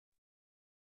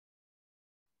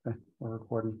Okay, we're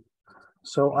recording.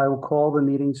 So I will call the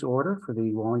meeting's order for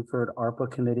the Wallingford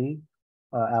ARPA Committee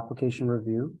application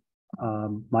review.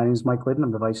 My name is Mike Liddon.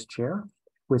 I'm the vice chair.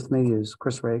 With me is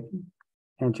Chris Reagan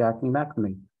and Jackie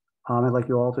McNamee. I'd like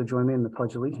you all to join me in the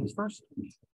Pledge of Allegiance first.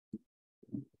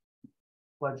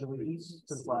 Pledge allegiance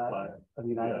to the flag of the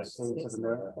United States of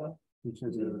America, which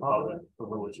is the republic for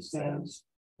which it stands,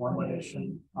 one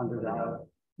nation, under God,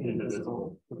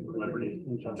 indivisible, with liberty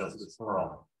and justice for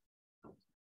all.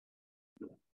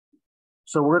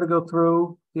 So we're going to go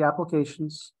through the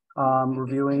applications,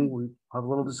 reviewing. We have a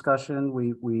little discussion.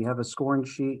 We have a scoring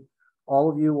sheet. All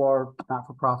of you are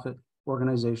not-for-profit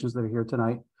organizations that are here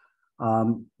tonight.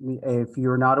 If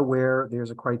you're not aware, there's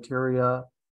a criteria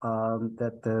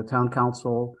that the town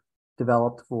council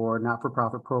developed for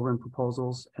not-for-profit program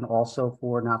proposals and also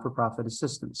for not-for-profit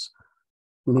assistance.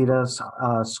 You need a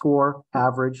score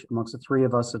average amongst the three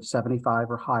of us of 75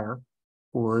 or higher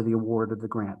for the award of the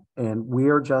grant. And we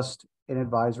are just an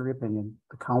advisory opinion.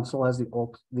 The council has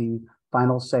the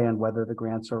final say on whether the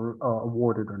grants are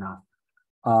awarded or not.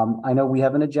 I know we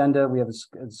have an agenda. We have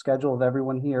a schedule of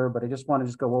everyone here, but I just want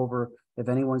to go over if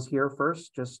anyone's here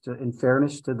first, just in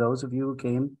fairness to those of you who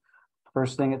came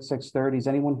first thing at 6:30. Is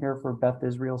anyone here for Beth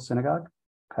Israel Synagogue?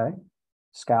 Okay.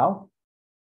 Scow?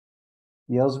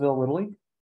 Yalesville Little League?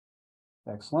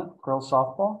 Excellent. Girls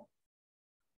softball?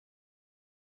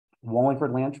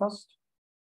 Wallingford Land Trust?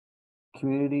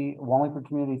 Wallingford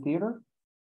Community Theater?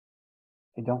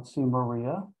 I don't see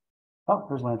Maria. Oh,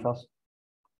 there's Land Trust.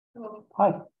 Hello.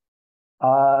 Hi.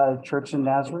 Church in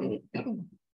Nazareth.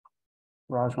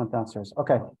 Raj went downstairs.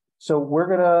 Okay, so we're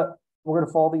gonna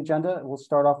follow the agenda. We'll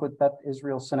start off with Beth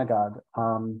Israel Synagogue.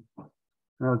 I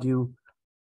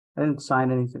didn't sign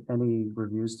any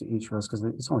reviews to each of us because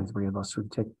it's only three of us who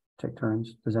take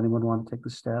turns. Does anyone want to take the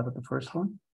stab at the first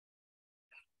one?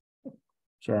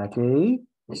 Jackie.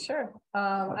 Sure.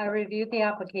 I reviewed the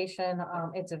application.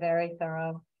 It's very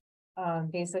thorough.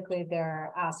 Basically,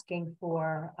 they're asking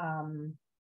for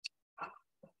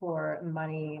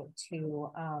money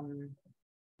to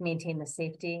maintain the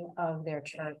safety of their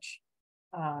church.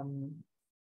 And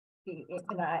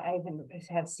I even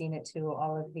have seen it too.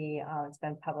 All of the it's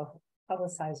been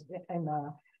publicized in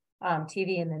the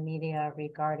TV and the media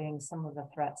regarding some of the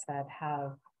threats that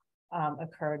have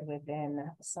occurred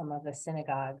within some of the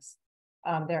synagogues.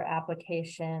 Their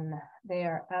application, they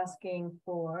are asking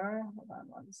for, hold on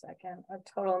one second, a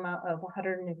total amount of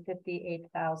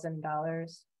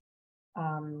 $158,000.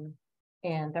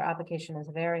 And their application is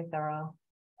very thorough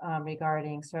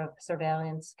regarding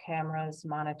surveillance cameras,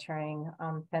 monitoring,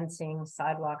 fencing,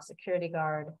 sidewalk, security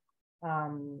guard,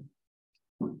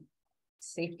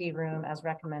 safety room as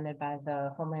recommended by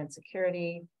the Homeland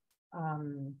Security.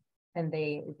 And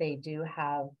they do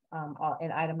have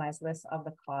an itemized list of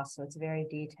the costs, so it's very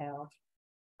detailed.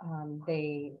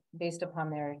 They, based upon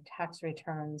their tax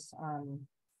returns,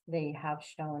 they have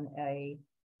shown a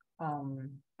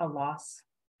loss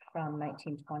from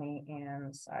 1920,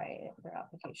 and sorry, their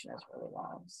application is really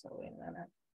long, so wait a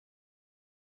minute.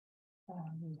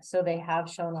 So they have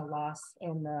shown a loss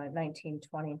in the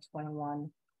 1920,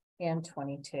 21, and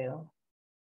 22.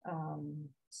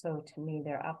 So to me,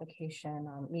 their application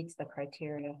meets the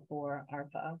criteria for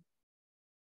ARPA,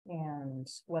 and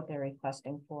what they're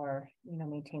requesting for,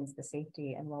 maintains the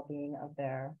safety and well-being of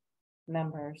their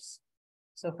members.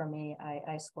 So for me,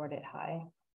 I scored it high.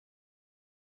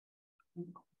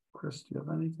 Chris, do you have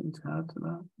anything to add to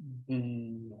that?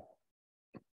 The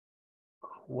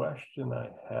question I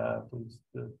have is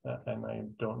that, and I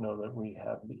don't know that we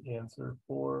have the answer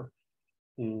for,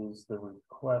 is the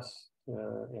request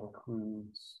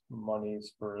includes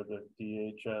monies for the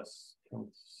DHS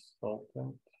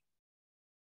consultant.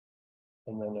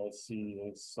 And then I see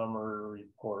a summary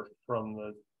report from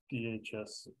the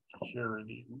DHS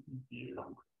security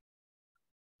review.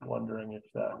 Wondering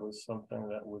if that was something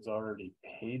that was already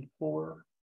paid for,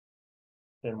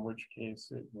 in which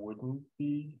case it wouldn't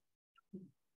be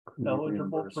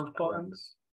eligible for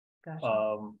funds.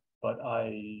 Gotcha. But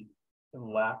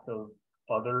lack of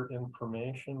other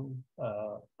information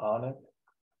on it.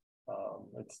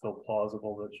 It's still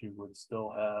plausible that you would still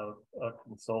have a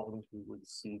consultant who would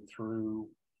see through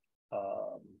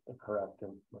the correct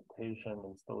implementation,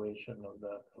 installation of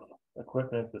the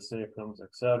equipment, the safe rooms,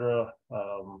 etc.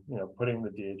 Putting the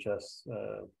DHS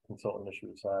consultant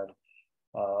issue aside,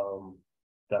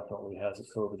 definitely has a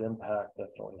COVID impact,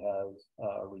 definitely has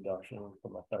a reduction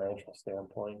from a financial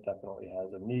standpoint, definitely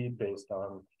has a need based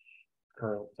on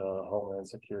current Homeland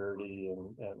Security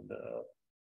and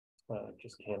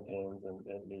just campaigns and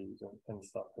news and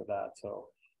stuff for that. So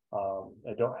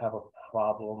I don't have a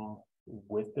problem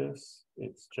with this.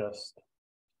 It's just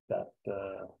that,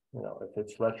 you know, if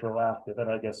it's retroactive,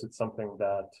 and I guess it's something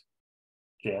that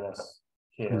Janice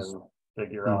can Yes.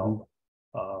 figure out.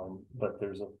 But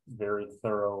there's a very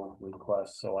thorough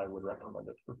request, so I would recommend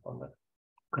it for funding.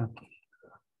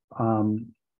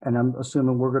 And I'm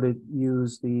assuming we're going to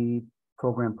use the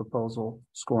program proposal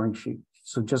scoring sheet.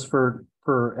 So just for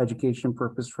education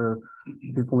purpose for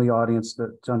people in the audience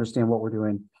to understand what we're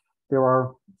doing, there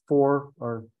are 4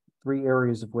 or 3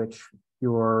 areas of which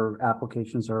your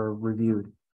applications are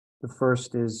reviewed. The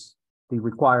first is the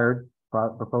required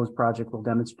proposed project will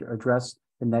address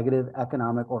the negative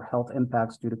economic or health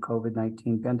impacts due to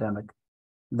COVID-19 pandemic.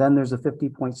 Then there's a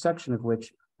 50-point section of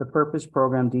which the purpose,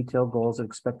 program, detailed goals, and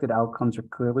expected outcomes are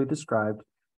clearly described,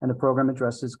 and the program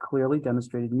addresses clearly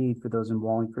demonstrated need for those in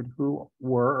Wallingford who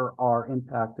were or are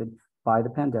impacted by the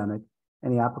pandemic,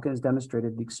 and the applicant has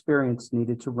demonstrated the experience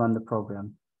needed to run the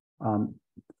program.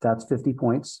 That's 50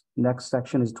 points. Next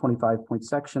section is 25-point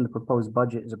section. The proposed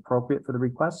budget is appropriate for the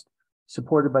request,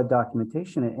 supported by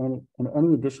documentation, and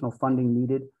any additional funding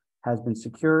needed has been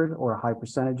secured, or a high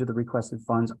percentage of the requested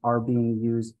funds are being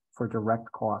used for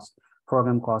direct cost.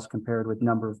 Program costs compared with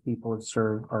number of people it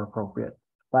served are appropriate.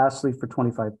 Lastly, for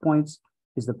 25 points,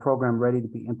 is the program ready to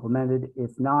be implemented?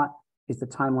 If not, is the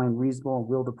timeline reasonable, and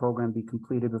will the program be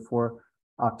completed before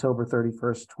October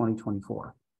 31st,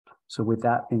 2024? So with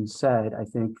that being said, I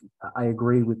think I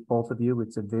agree with both of you.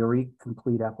 It's a very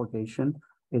complete application.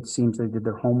 It seems they did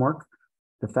their homework.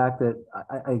 The fact that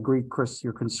I agree, Chris,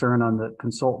 your concern on the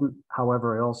consultant.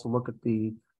 However, I also look at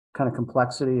the kind of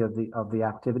complexity of the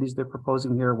activities they're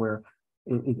proposing here, where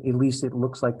at least it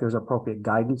looks like there's appropriate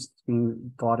guidance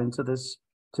being thought into these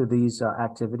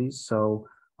activities. So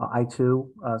I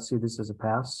too see this as a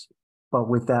pass, but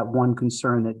with that one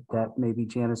concern that maybe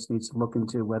Janice needs to look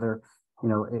into, whether, you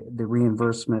know, the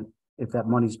reimbursement, if that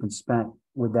money's been spent,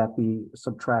 would that be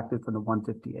subtracted from the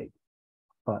 158?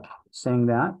 But saying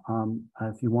that,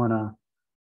 if you want to,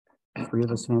 3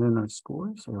 of us hand in our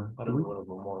scores, or I don't want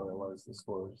to memorialize the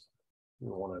scores.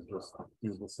 You want to just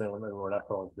use the same, and we're not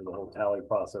going through the whole tally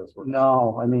process.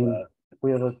 No, I mean,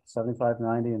 we have a 75,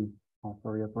 90, and I'll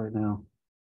hurry up right now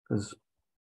because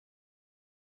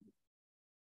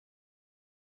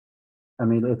I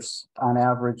mean, it's on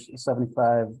average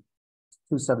 75,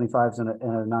 2 75s and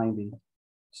a 90,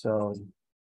 so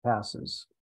passes.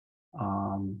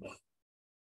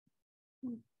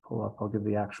 Pull up, I'll give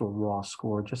the actual raw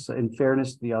score, just in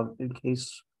fairness, in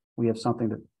case we have something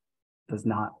that does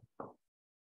not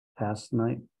pass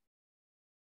tonight.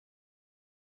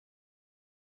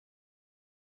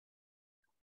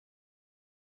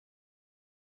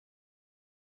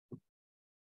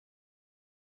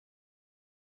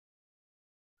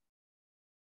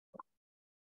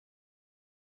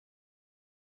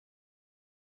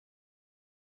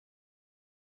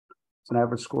 It's an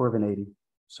average score of an 80,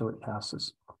 so it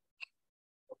passes.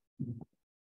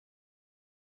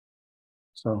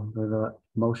 So the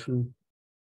motion.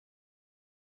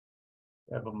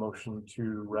 I have a motion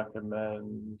to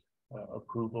recommend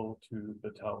approval to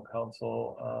the town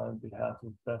council on behalf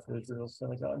of Beth Israel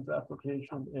Synagogue's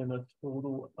application in a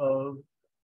total of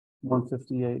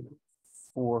 158,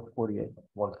 448.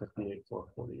 158,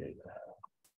 448.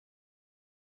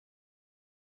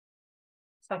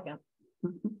 Second.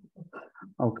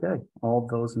 Okay, all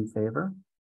those in favor?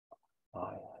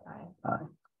 Aye. Aye.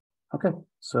 Okay,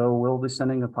 so we'll be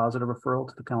sending a positive referral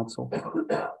to the council.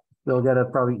 You'll get a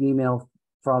probably email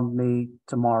from me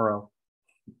tomorrow,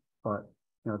 but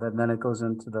you know, then it goes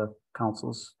into the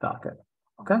council's docket.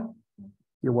 Okay,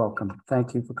 you're welcome.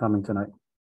 Thank you for coming tonight.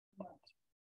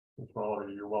 For all of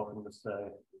you, you're welcome to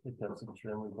stay. It gets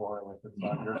extremely boring if it's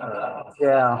not your turn.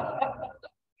 Yeah.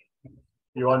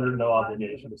 You're under no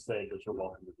obligation to stay, but you're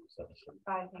welcome to do so.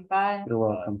 Bye. Bye. You're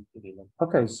welcome.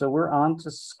 Okay, so we're on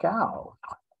to SCOW.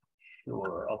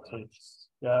 Sure, I'll take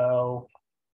SCOW.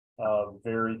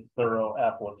 Very thorough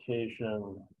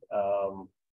application,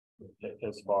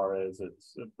 as far as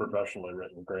it's a professionally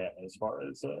written grant, as far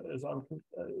as I'm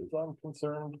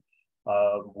concerned,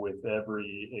 with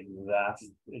every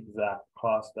exact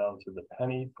cost down to the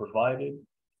penny provided.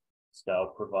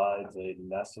 SCOW provides a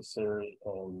necessary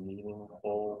and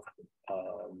meaningful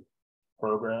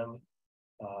program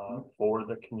for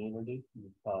the community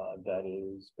that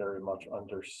is very much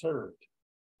underserved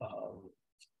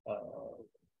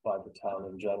by the town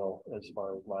in general, as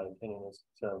far as my opinion is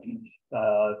concerned.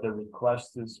 The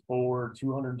request is for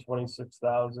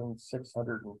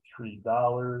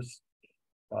 $226,603.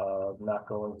 Not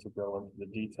going to go into the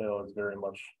detail. It's very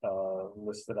much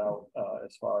listed out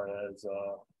as far as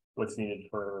what's needed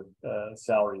for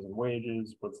salaries and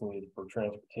wages, what's needed for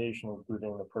transportation,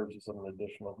 including the purchase of an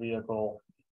additional vehicle,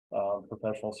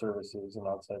 professional services and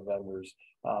outside vendors.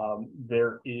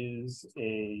 There is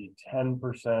a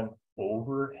 10%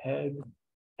 overhead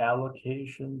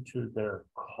allocation to their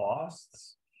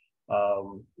costs,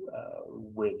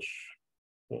 which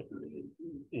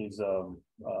is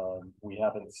we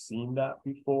haven't seen that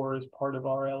before as part of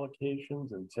our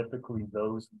allocations, and typically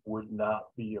those would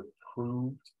not be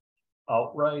approved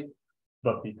outright.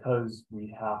 But because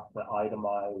we have to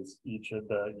itemize each of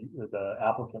the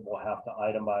applicant will have to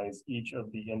itemize each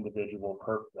of the individual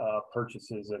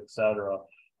purchases, et cetera.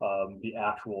 The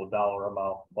actual dollar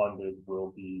amount funded will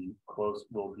be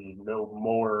no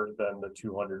more than the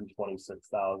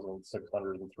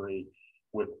 226,603,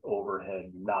 with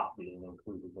overhead not being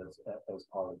included as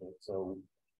part of it. So,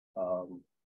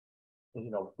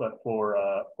 but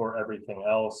for everything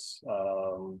else,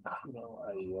 I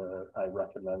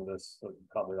recommend this,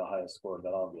 probably the highest score that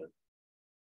I'll get.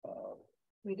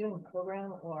 We doing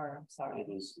program or, sorry? It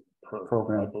is program.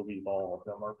 Program. I believe all of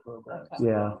them are programs. Okay.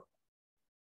 Yeah.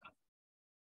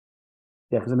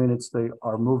 Yeah, because I mean, it's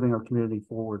our moving our community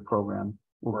forward program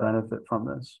will Right. benefit from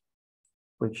this,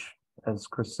 which, as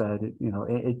Chris said,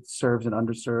 it serves an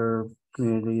underserved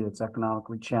community that's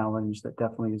economically challenged, that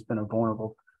definitely has been a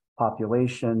vulnerable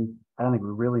population. I don't think we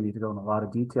really need to go into a lot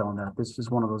of detail on that. This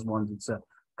is one of those ones that's a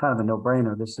kind of a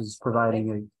no-brainer. This is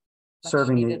providing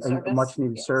serving a much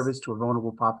needed service to a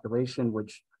vulnerable population,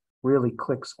 which really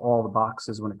clicks all the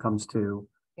boxes when it comes to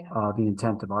the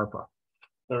intent of ARPA.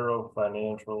 Thorough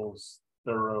financials,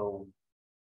 thorough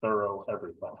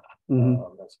everything.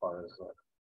 As far as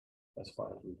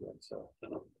we did. So.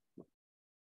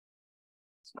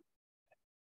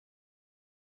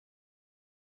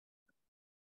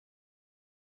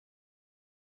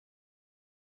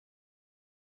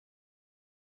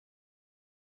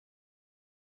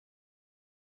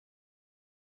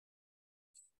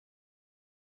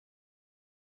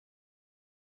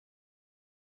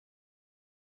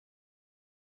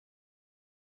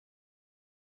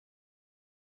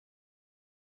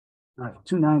 All right,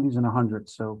 290s and 100,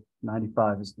 so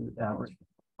 95 is the average.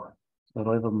 So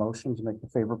do I have a motion to make a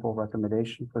favorable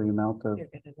recommendation for the amount of? You're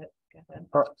good at it. Go ahead.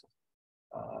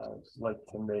 I'd like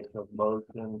to make a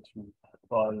motion to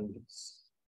fund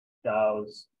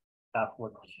Scow's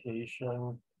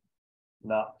application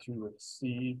not to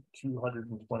exceed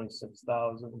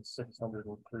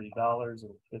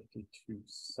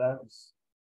 $226,603.52.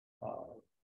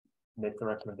 Make the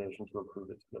recommendation to approve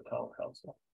it to the town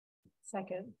council.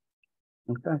 Second.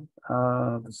 Okay,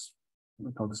 no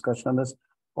discussion on this.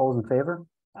 All those in favor?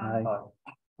 Aye.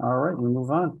 All right, we move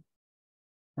on.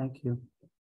 Thank you.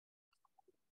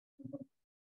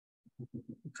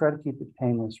 Try to keep it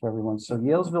painless for everyone. So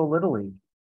Yalesville Little League,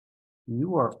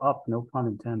 you are up, no pun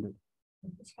intended.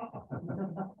 I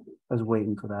was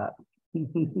waiting for that.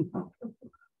 All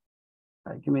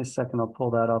right, give me a second. I'll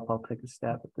pull that up. I'll take a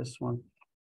stab at this one.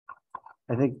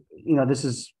 I think, this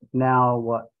is now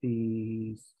what,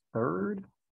 the third?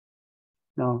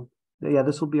 No, yeah,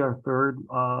 this will be our third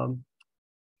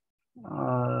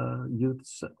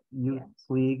youth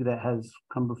league that has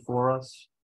come before us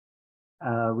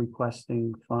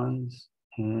requesting funds.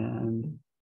 And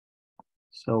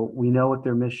so we know what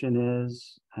their mission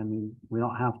is. I mean, we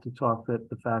don't have to talk that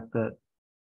the fact that,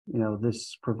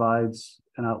 this provides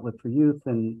an outlet for youth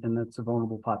and that's a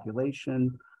vulnerable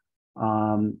population.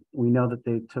 We know that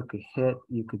they took a hit,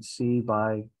 you could see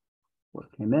by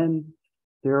what came in.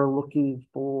 They're looking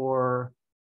for,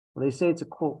 well, they say it's a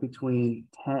quote between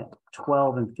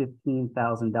 $12,000 and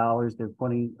 $15,000. They're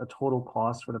putting a total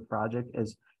cost for the project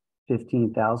as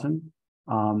 $15,000.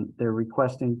 They're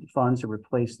requesting funds to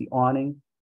replace the awning.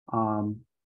 And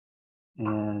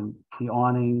the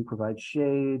awning provides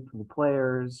shade for the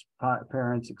players,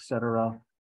 parents, etc.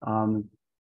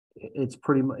 It's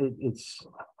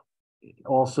it's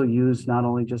also used not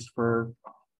only just for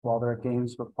while they're at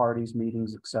games, but parties,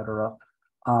 meetings, etc.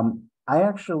 I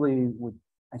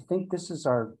think this is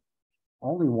our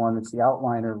only one that's the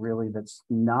outliner really that's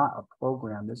not a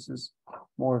program. This is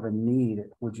more of a need.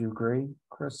 Would you agree,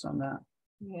 Chris, on that?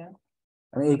 Yeah.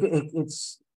 I mean,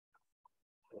 it's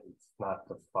not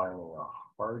defining a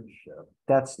hardship.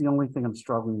 That's the only thing I'm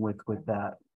struggling with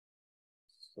that.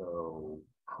 So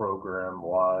program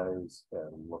wise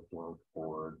and looking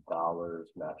for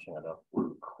dollars, matching it up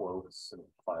with quotes and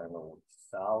final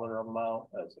dollar amount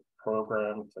as a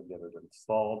program to get it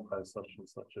installed by such and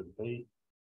such a date.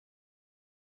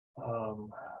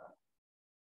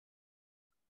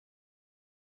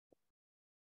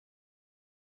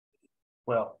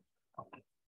 Well,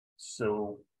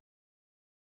 so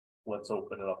let's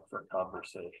open it up for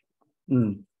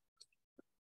conversation.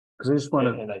 Cause I just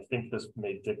wanna, And I think this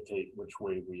may dictate which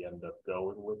way we end up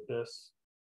going with this.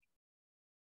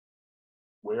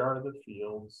 Where are the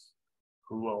fields?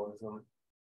 Who owns them?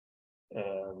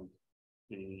 And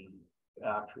the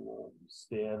actual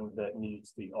stand that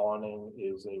needs the awning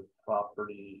is a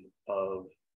property of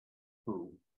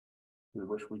who? We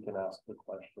wish we can ask the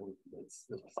question. It's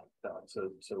not.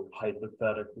 So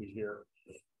hypothetically here,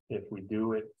 if we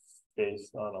do it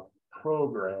based on a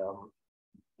program,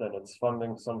 then it's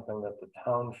funding something that the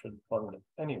town should fund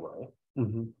anyway.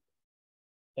 And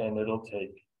it'll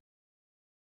take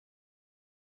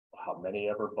how many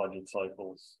ever budget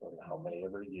cycles and how many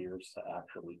ever years to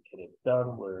actually get it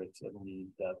done where it's a need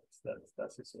that's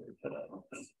necessary today.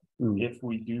 If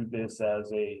we do this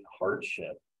as a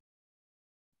hardship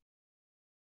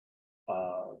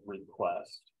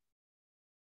request,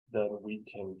 then we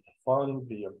can fund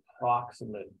the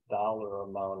approximate dollar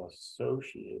amount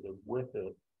associated with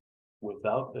it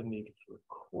without the need for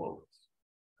quotes,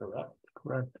 correct?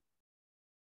 correct.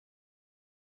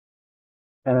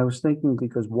 And I was thinking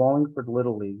because Wallingford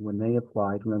Little League, when they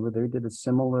applied, remember they did a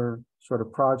similar sort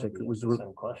of project. It was, The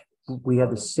same question. we had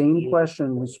the same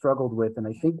question we struggled with, and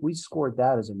I think we scored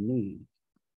that as a need.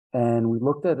 And we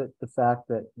looked at it, the fact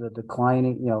that the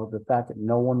declining, you know, the fact that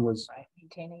no one was, Right,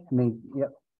 maintaining. I mean, yeah,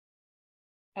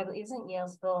 Isn't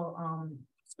Yalesville,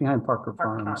 it's behind Parker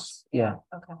Park Farms. Farms? Yeah.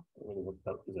 Okay.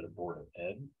 Is it a board of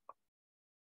ed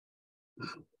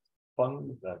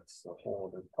fund? That's a whole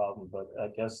other problem, but I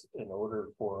guess in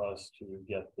order for us to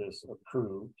get this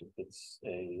approved, it's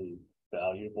a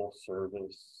valuable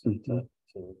service to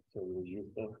the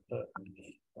youth of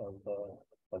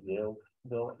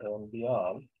Yaleville and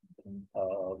beyond.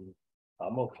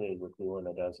 I'm okay with doing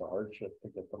it as a hardship to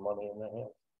get the money in their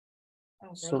hands.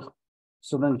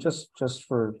 So then just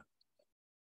for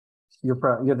you're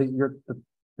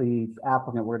the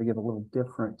applicant, we're to give a little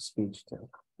different speech to.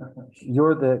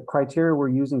 You're the criteria we're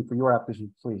using for your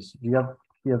application, please. Do you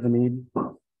have the need?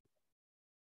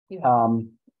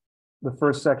 The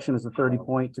first section is the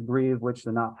 30-point degree of which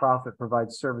the not-profit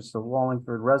provides service to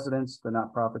Wallingford residents, the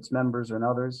not-profit's members and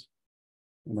others.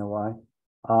 You know why?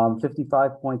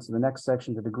 55 points in the next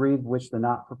section, the degree of which the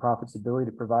not-for-profit's ability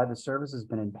to provide the service has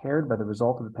been impaired by the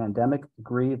result of the pandemic,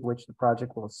 degree of which the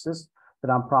project will assist the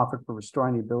nonprofit for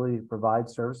restoring the ability to provide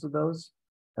service to those.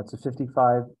 That's a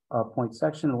 55 point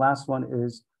section. The last one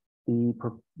is the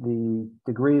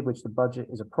degree of which the budget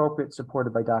is appropriate,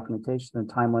 supported by documentation and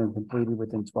timeline completed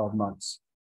within 12 months.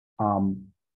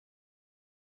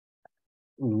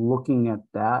 Looking at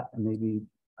that, and maybe,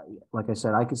 like I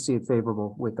said, I could see it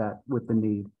favorable with that, with the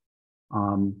need.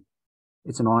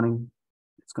 It's an awning.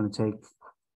 It's going to take,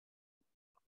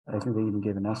 I think they even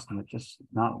gave an estimate, just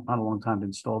not a long time to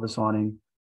install this awning.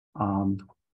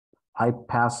 I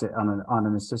pass it on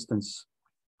an assistance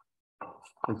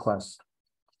request.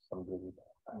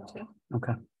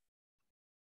 Okay.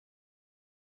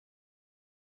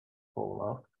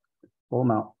 Full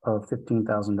amount of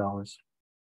 $15,000.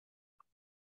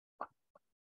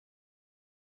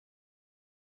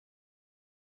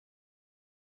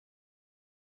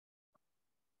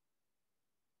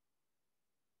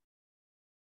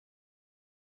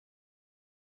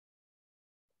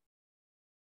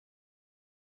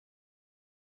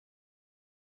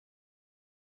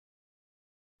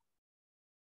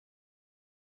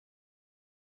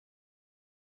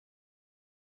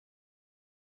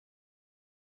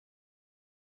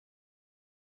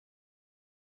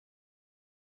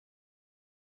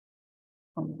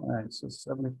 All right, so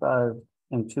 75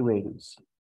 and 2/8.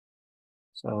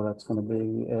 So that's going to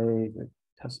be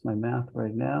test my math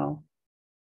right now.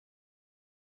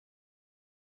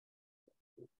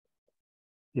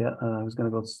 Yeah, I was going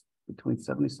to go between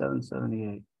 77 and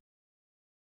 78.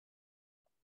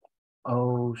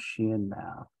 Ocean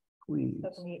math, please.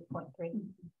 78.3.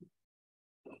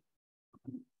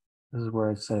 This is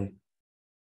where I say,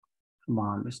 come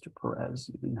on, Mr. Perez,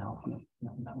 you can help me.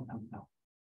 No.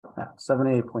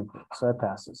 78.3, so that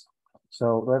passes.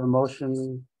 So do I have a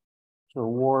motion to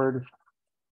award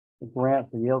the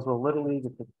grant for Yalesville Little League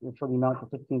for the amount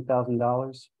of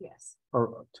 $15,000, Yes.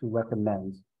 or to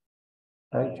recommend?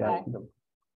 Right, Jackie.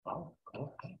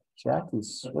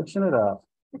 Jackie's switching it up.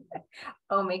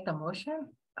 Oh, make the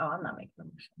motion? Oh, I'm not making the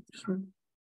motion.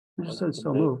 You just said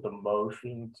so Make moved. the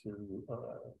motion to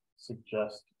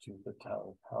suggest to the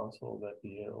town council that the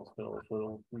Yalesville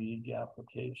Little League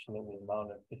application in the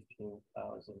amount of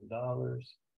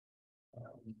 $15,000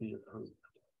 be approved.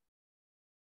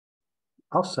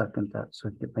 I'll second that, so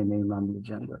I get my name on the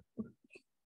agenda.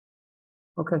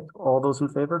 Okay, all those in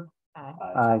favor? Aye.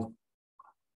 Aye.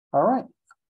 All right.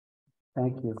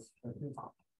 Thank you.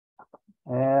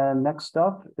 And next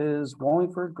up is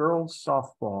Wallingford girls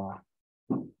softball.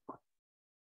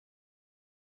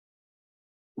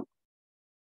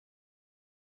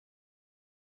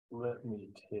 Let me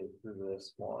take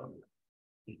this one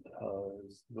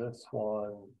because this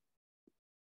one,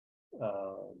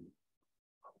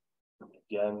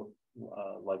 again,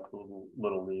 like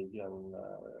Little League and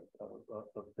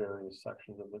of various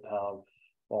sections of the town,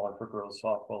 Wallingford Girls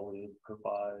Softball League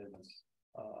provides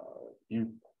youth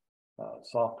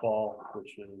softball,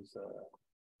 which is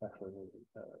actually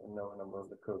I know a number of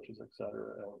the coaches, et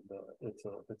cetera, and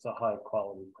it's a high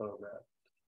quality program.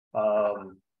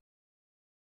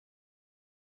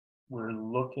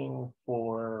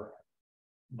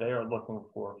 They are looking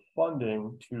for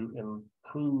funding to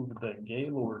improve the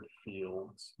Gaylord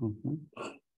fields.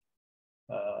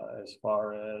 As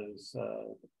far as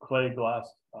clay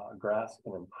grass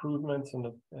and improvements in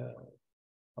the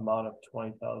amount of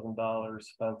 $20,000,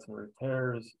 fence and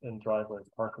repairs, and driveway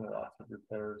parking lot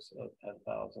repairs of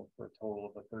 $10,000 for a total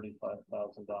of a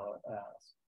 $35,000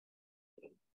 ask.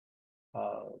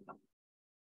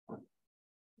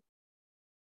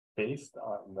 Based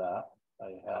on that,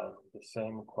 I have the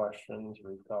same questions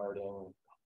regarding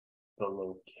the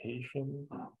location,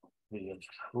 the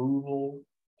approval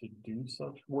to do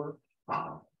such work.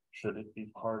 Should it be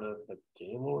part of the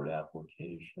Gaylord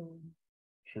application?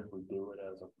 Should we do it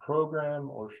as a program,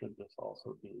 or should this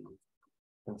also be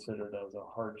considered as a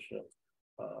hardship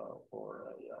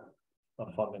or a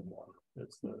funding one?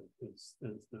 It's the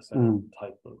same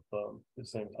type of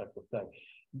thing.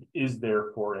 Is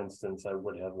there, for instance, I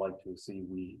would have liked to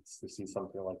see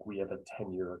something like we have a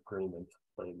 10-year agreement to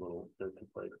play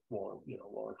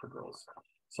Wallingford girls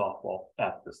softball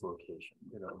at this location.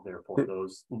 Therefore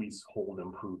those leasehold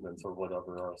improvements or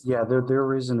whatever are. Yeah,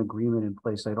 there is an agreement in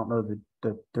place. I don't know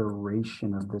the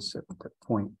duration of this at that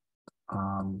point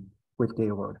with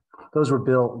Gaylord. Those were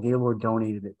built. Gaylord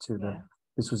donated it to the.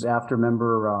 This was after,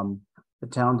 remember, the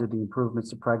town did the improvements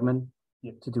to Pregman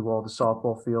to do all the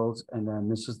softball fields, and then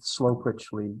this is the slow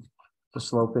pitch league. The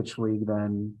slow pitch league,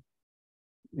 then,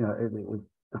 the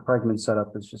Pregman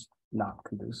setup is just not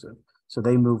conducive. So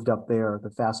they moved up there.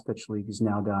 The fast pitch league is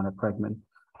now down at Pregman.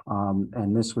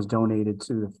 And this was donated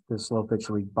to the slow pitch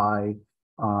league by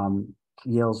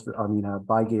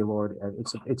by Gaylord.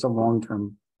 It's a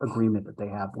long-term agreement that they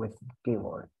have with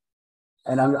Gaylord.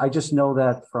 And I just know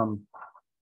that from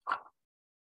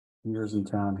years in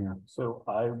town here. So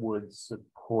I would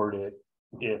support it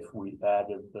if we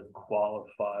added the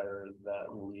qualifier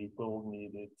that legal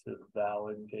needed to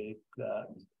validate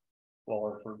that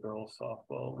Wallingford Girls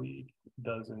Softball League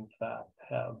does in fact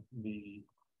have the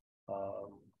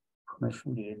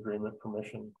permission, the agreement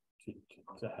permission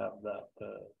to have that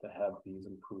to have these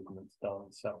improvements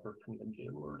done separate from the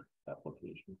Gaylord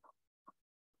application.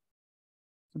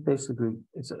 So basically,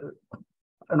 it's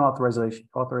an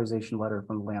authorization letter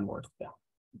from the landlord. Yeah,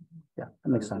 that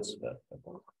makes sense.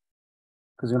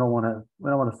 Because we don't want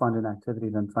to fund an activity,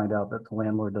 then find out that the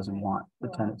landlord doesn't want the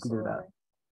tenant to do that.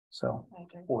 So,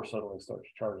 or suddenly starts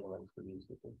charging them for use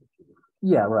of it.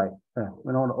 Yeah, right. Yeah.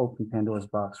 We don't want to open Pandora's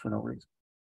box for no reason.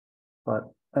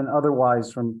 But and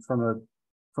otherwise, from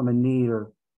a need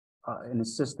or an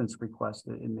assistance request,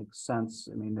 it makes sense.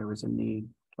 I mean, there was a need,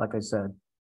 like I said,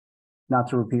 not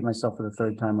to repeat myself for the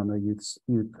third time on the youth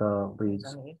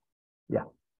leagues. Yeah.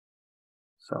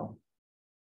 So,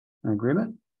 an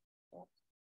agreement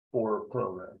for a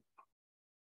program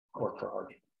or for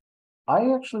hardship.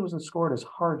 I actually was scored as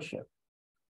hardship.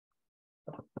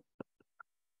 Do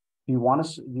you want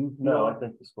to? No, I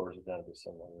think the scores are going to be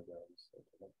similar.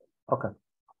 Okay.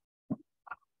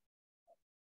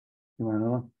 You want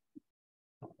another one?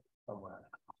 Somewhere.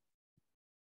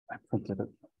 I printed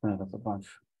up a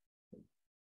bunch.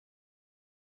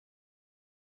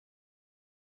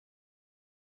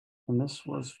 And this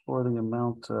was for the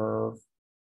amount of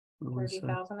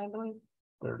 30,000, I believe.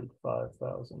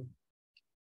 35,000.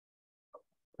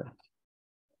 Okay.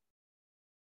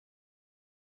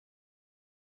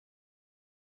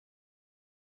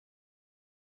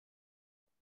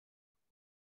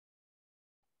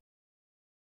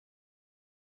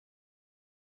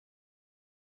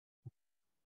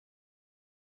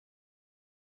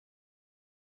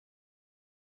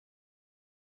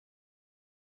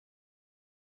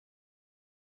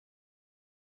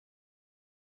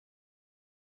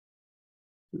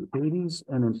 '80s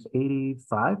and an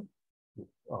 85.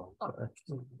 Oh, sorry.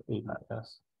 80,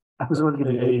 yes. I was looking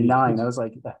at 89. I was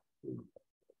like, 2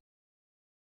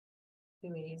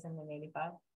 80s and then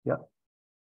 85. Yep.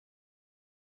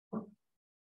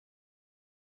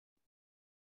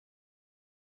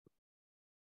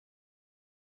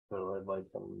 So I'd like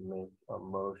to make a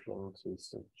motion to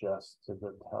suggest to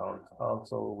the town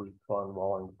council, we fund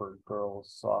Wallingford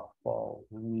Girls Softball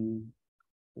League.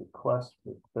 Request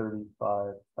for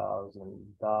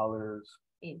 $35,000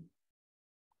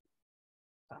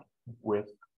 with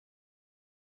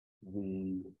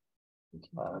the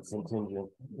contingent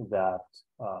that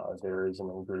there is an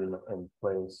agreement in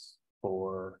place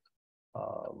for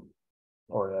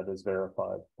or that is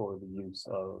verified for the use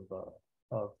of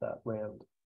that land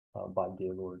by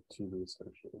Gaylord to the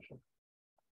association.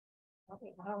 I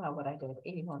don't know what I did,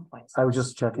 81 points. I was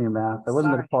just checking your math. I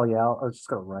wasn't gonna Sorry. call you out. I was just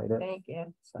gonna write it. Thank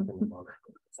you. Second motion.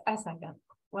 I second.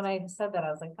 When I said that,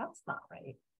 I was like, that's not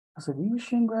right. I said, you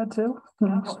Shane grad too?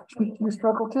 No. You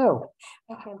struggle too.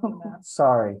 I can't do that.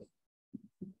 Sorry.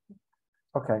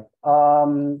 Okay,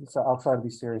 so I'll try to be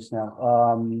serious now.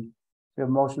 We have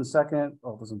a motion second.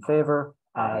 All those in favor?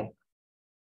 Aye.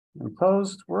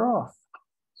 Opposed? We're off.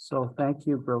 So thank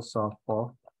you, girls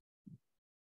softball.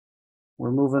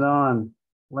 We're moving on.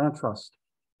 Land trust.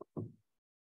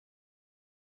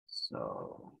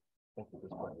 So. I think we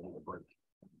just might need a break.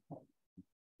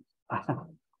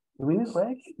 Do we need a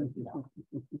break?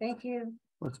 Thank you.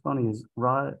 What's funny is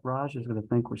Raj is gonna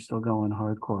think we're still going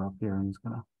hardcore up here and he's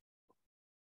gonna.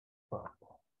 All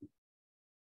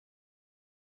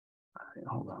right,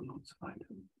 hold on, let's find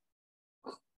him.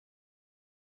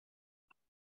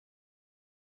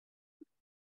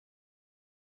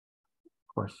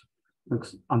 Of course,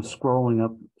 I'm scrolling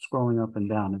up and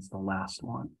down. It's the last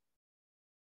one.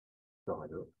 Don't I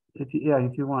do it? If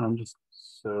you want, I'm just.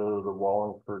 So the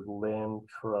Wallingford Land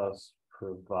Trust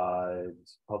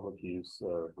provides public use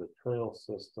of the trail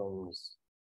systems.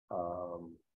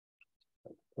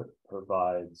 It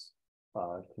provides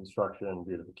construction,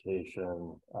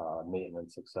 beautification,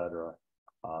 maintenance, etc.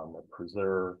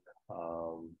 Preserve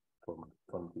from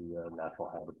the natural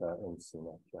habitat and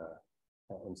scenic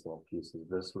pieces.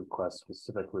 This request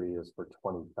specifically is for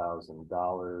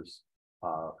 $20,000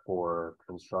 for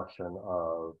construction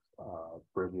of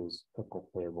bridges, picnic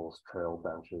tables, trail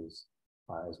benches,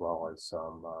 as well as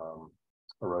some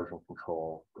erosion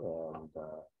control and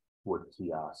wood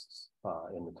kiosks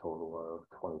in the total of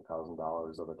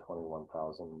 $20,000 of a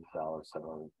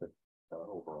 $21,750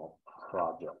 overall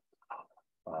project.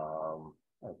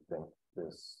 I think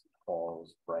this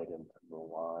falls right into the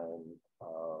line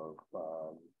of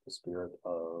the spirit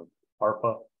of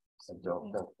ARPA. I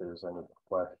don't think there's any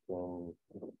question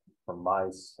from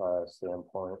my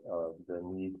standpoint of the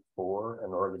need for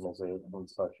an organization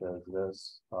such as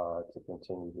this to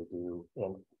continue to do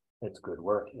its good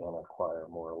work and acquire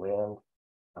more land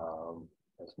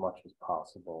as much as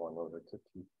possible in order to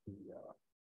keep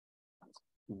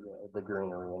the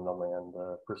greenery in the land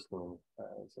pristine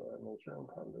as nature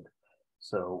intended.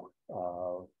 So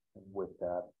with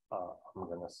that, I'm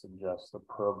going to suggest a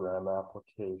program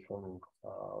application,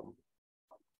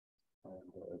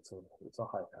 and it's a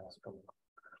high pass for me.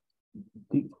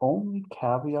 The only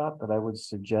caveat that I would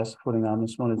suggest putting on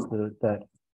this one is that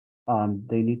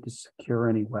they need to secure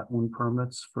any wetland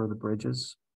permits for the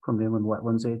bridges from the Inland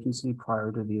Wetlands Agency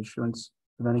prior to the issuance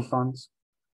of any funds,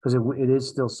 because it is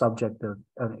still subject to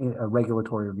a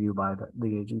regulatory review by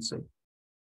the agency.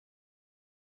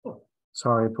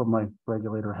 Sorry, I put my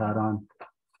regulator hat on,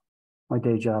 my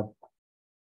day job.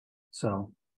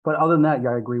 So, but other than that,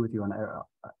 yeah, I agree with you on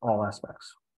all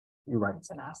aspects. You're right. It's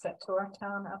an asset to our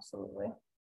town, absolutely.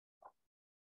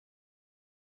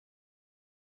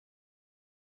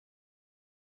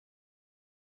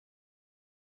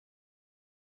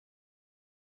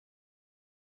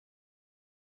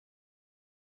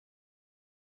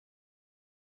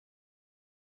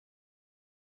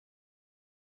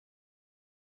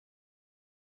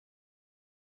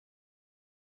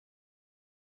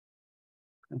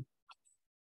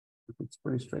 It's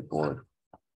pretty straightforward.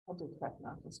 I'll do correct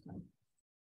now this time.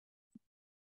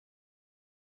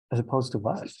 As opposed to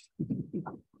what?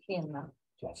 In the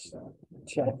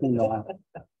Checking off.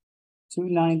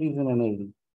 290s and an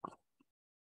 80.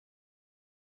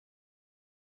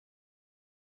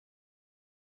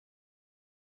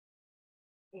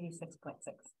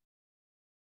 $86.6.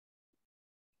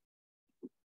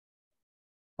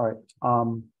 All right.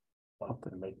 I'd like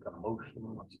to make a motion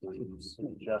to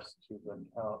suggest to the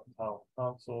town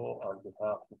council on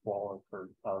behalf of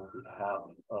Wallingford, on behalf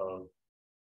of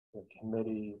the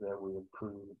committee, that we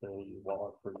approve the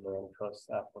Wallingford Land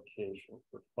Trust application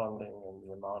for funding in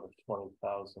the amount of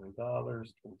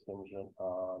 $20,000 contingent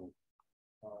on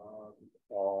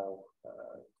all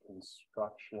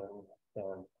construction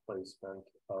and placement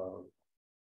of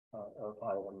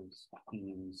items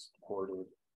being supported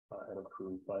and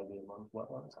approved by the Inland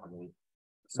Wetlands Committee.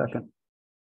 Second.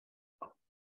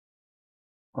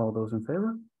 All those in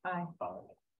favor? Aye.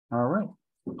 All right.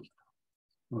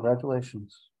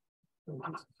 Congratulations.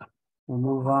 We'll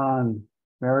move on.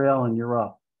 Mary Ellen, you're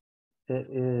up. It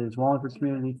is Wallingford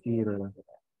Community Theater.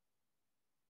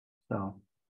 So.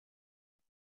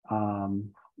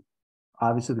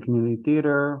 Obviously the community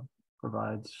theater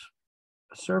provides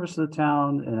a service to the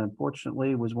town, and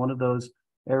unfortunately was one of those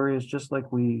areas, just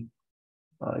like we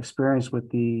experienced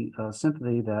with the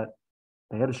symphony, that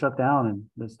they had to shut down, and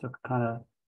this took kind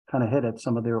of hit at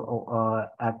some of their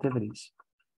activities.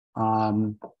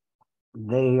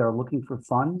 They are looking for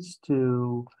funds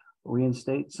to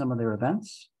reinstate some of their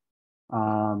events.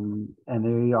 And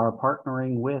they are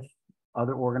partnering with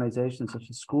other organizations such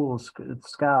as schools,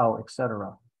 SCOW,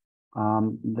 etc.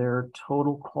 Their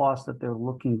total cost that they're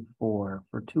looking for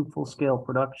 2 full-scale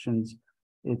productions,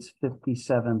 it's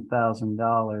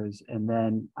 $57,000, and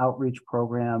then outreach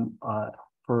program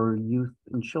for youth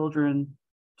and children,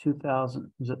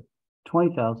 2,000, is it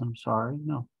 20,000? I'm sorry,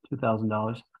 no,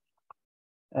 $2,000.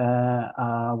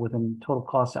 With a total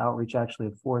cost of outreach actually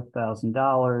of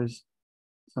 $4,000.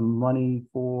 Some money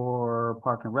for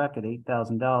Park and Rec at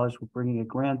 $8,000. We're bringing a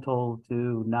grand total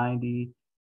to 90.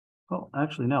 Oh,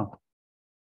 actually, no.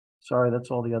 Sorry,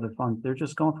 that's all the other funds. They're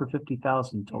just going for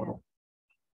 50,000 total.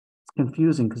 It's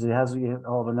confusing because it has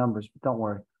all the numbers, but don't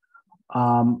worry.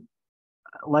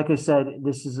 Like I said,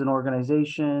 this is an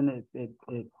organization. It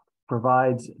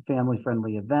provides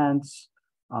family-friendly events.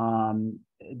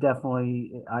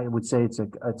 Definitely, I would say it's a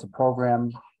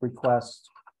program request.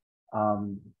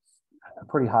 A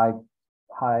pretty high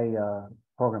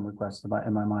program request in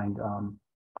my mind.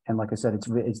 And like I said,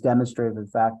 it's demonstrated the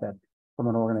fact that from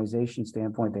an organization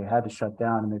standpoint, they had to shut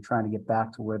down, and they're trying to get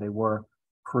back to where they were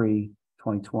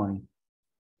pre-2020.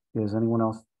 Does anyone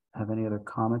else have any other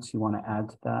comments you want to add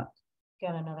to that?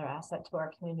 Again, another asset to our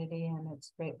community, and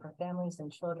it's great for families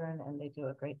and children, and they do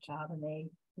a great job, and they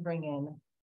bring in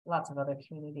lots of other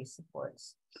community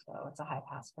supports. So it's a high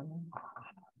pass for me.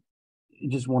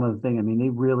 Just one other thing. I mean, they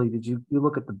really, you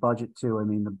look at the budget too. I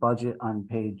mean, the budget on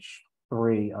page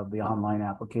 3 of the online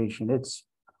application, it's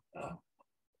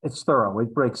thorough.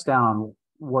 It breaks down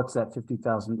what's that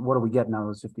 50,000, what are we getting out of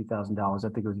those $50,000? I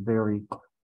think it was very,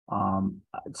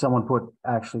 someone put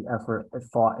actually effort,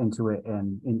 thought into it,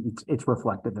 and it's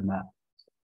reflected in that.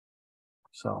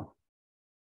 So.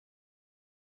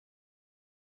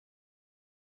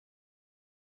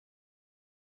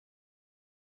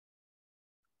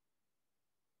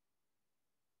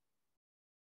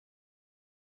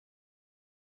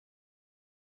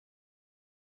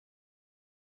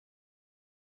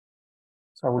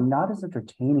 So we're not as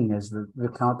entertaining as the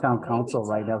town council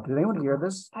right now. Did anyone hear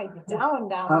this? Pipe down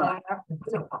there.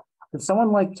 Did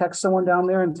someone like text someone down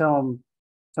there and tell them,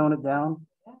 tone it down?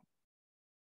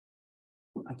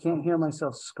 I can't hear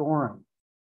myself scoring.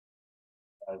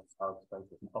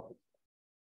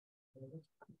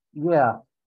 Yeah.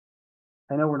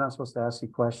 I know we're not supposed to ask you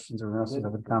questions, or we're not supposed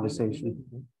to have a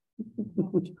conversation.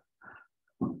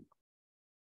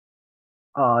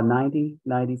 90,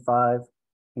 95.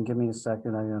 And give me a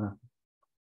second, I gotta.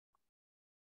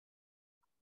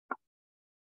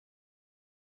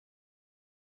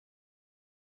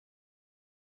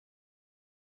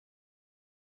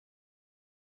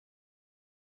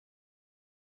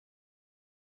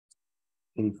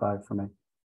 $85 for me.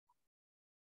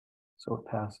 So it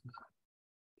passes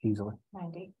easily.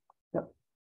 90. Yep.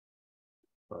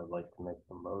 So I'd like to make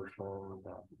the motion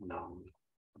that we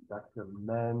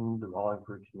recommend the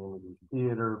Wallingford Community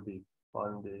Theater be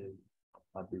funded,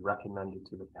 be recommended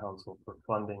to the council for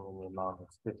funding in the amount of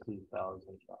 $50,000.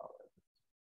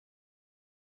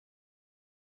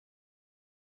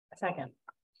 Second.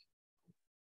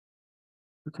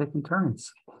 We're taking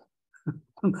turns.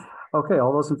 Okay,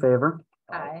 all those in favor?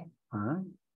 Aye. All right,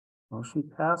 motion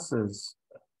passes.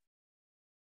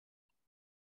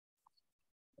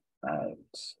 Right.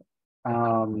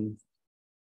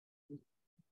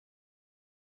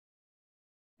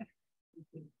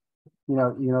 You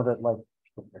know that like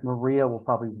Maria will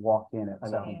probably walk in at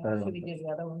Should we 7:30. do the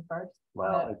other one first?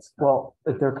 Well,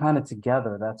 If they're kind of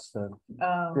together, that's the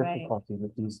Oh, right. difficulty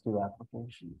with these 2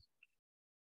 applications.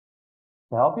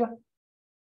 To help you?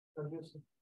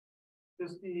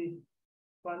 Is the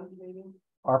fund meeting?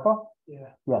 ARPA?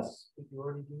 Yeah. Yes. Did you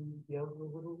already do the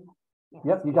eligible?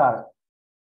 Yep, you got it.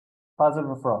 Positive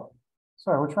referral.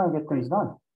 Sorry, we're trying to get things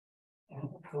done.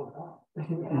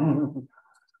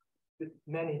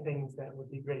 Many things that would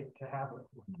be great to have,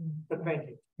 but thank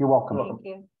you. You're welcome.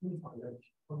 Thank you.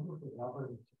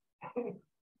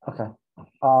 Okay.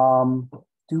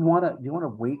 Do you want to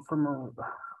wait for Maria?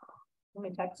 Let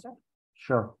me text her.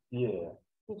 Sure. yeah.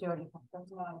 Did you already put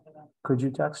those on for them? Could you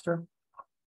text her?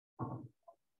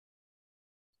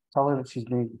 Tell her that she's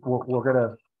being, we're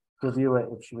gonna review it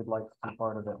if she would like to be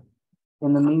part of it.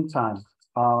 In the meantime,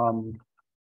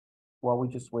 while we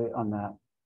just wait on that.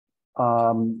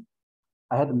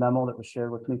 I had the memo that was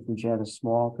shared with me from Janice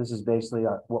Small. This is basically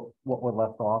what we're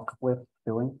left off with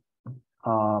doing.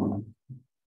 For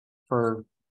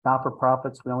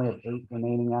not-for-profits, we only have 8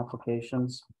 remaining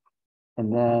applications.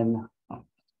 And then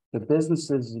the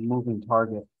businesses is a moving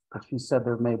target, but she said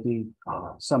there may be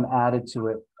some added to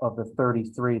it of the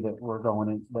 33 that we're going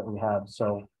in, that we have.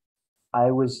 So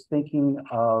I was thinking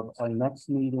of our next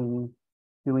meeting,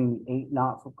 doing 8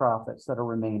 not-for-profits that are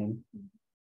remaining.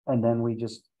 And then we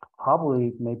just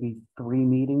probably maybe 3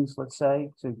 meetings, let's say,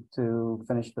 to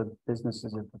finish the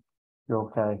businesses if you're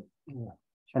okay. Yeah.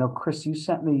 I know, Chris, you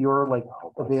sent me your like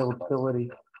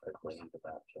availability.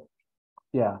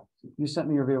 Yeah, you sent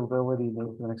me your availability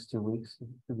for the next 2 weeks. If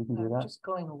you can do that, Just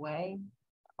going away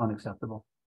unacceptable.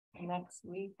 next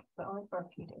week, but only for a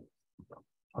few days.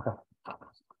 Okay.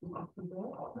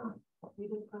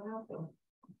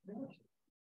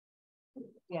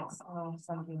 Yes, I'll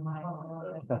send you my.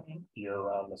 Okay. You're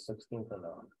around the 16th or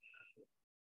no?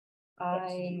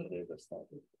 I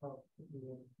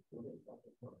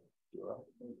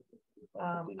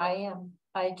am,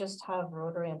 I just have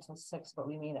Rotary until 6, but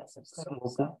we meet at 6:30, Okay.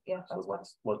 so, yeah. So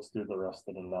let's do the rest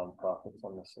of the nonprofits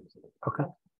on the 16th. Okay.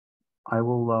 I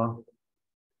will,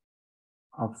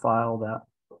 I'll file that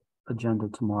agenda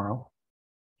tomorrow.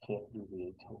 Can't do the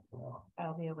 18th now.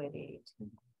 I'll be away the 8th.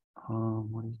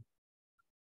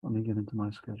 Let me get into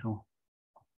my schedule.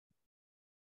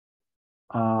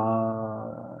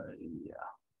 Yeah.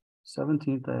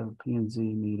 17th, I have a P and Z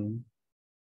meeting.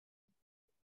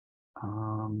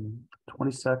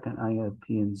 22nd, I have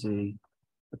P and Z.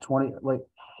 The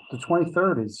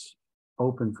 23rd is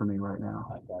open for me right now.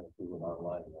 I gotta do it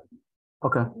online.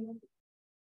 Okay.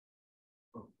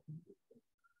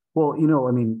 Well, you know,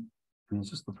 I mean,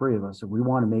 it's just the 3 of us. If we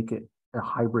want to make it a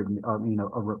hybrid, a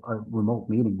remote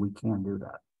meeting, we can do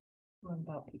that. What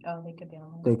about, oh, they could be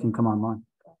on. They can come online.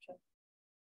 Gotcha.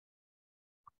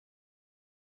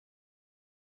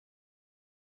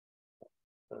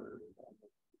 Third,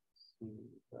 see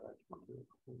that I can do it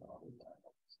all the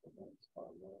time. So that's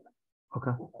fine there.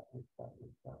 Okay.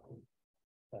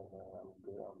 And then I'm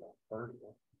good on the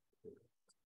 30th.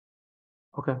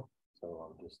 Okay. So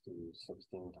I'll just do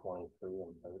 16, 23,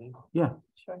 and 30. Yeah.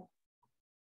 Sure.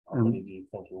 How many do you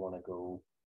think you want to go?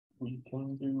 We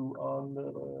can do on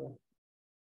the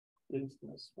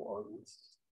business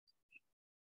ones.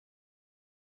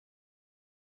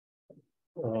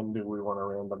 And do we want to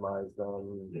randomize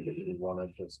them? Do we want to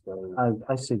just go?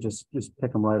 I say just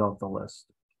pick them right off the list.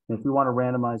 If we want to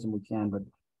randomize them, we can, but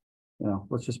you know,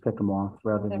 let's just pick them off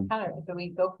rather They're than. kind of, if we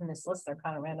go from this list, they're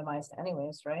kind of randomized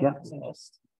anyways, right? Yeah. So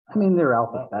just, I mean, they're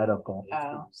alphabetical.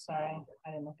 oh, sorry, I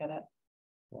didn't look at it.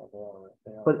 They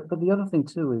are. But the other thing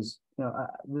too is, you know,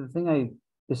 the thing I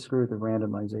disagree with the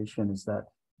randomization is that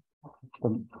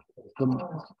the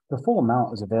full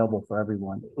amount is available for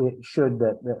everyone. It should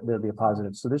that there be a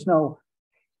positive. So there's no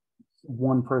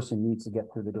one person needs to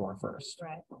get through the door first.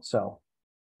 Right. So,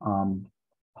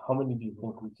 How many do you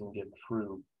think we can get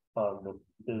through on the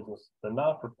business, the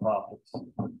not-for-profits?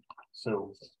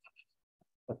 So.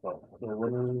 Okay,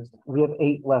 so we have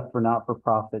 8 left for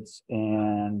not-for-profits,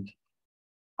 and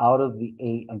out of the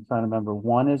 8, I'm trying to remember,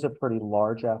 1 is a pretty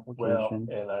large well, application.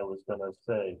 and I was gonna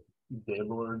say,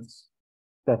 Gaylord's,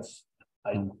 That's,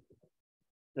 I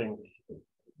think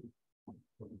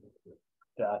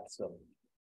that's a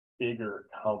bigger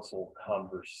council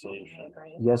conversation.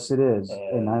 yes, it is,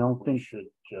 and I don't we think, should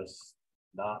just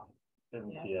not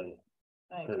impede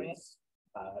I agree. because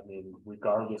I mean,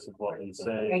 regardless of what we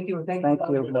say. Thank you, and thank Thank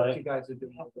you you. for what you guys are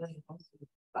doing.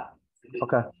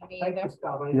 okay, Me Thank either. you,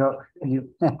 Scott. you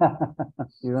you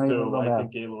don't even So know I that.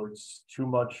 think Gaylord's too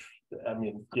much. I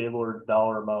mean, Gaylord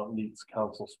dollar amount needs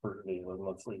council scrutiny, and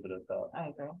let's leave it at that. I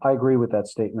agree. I agree with that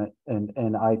statement,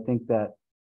 and I think that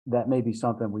may be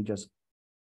something we just,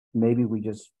 maybe we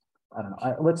just, I don't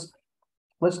know,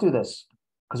 let's do this.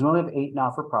 Because we only have 8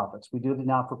 not-for-profits, we do the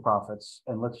not-for-profits,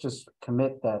 and let's just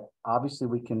commit that, obviously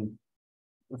we can,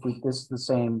 if this is the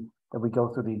same, that we go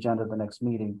through the agenda of the next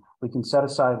meeting, we can set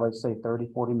aside, let's say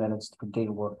 30-40 minutes for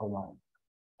Gaylord alone.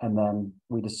 And then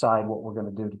we decide what we're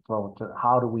gonna do to throw it to,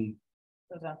 how do we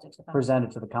present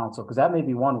it to the council, because that may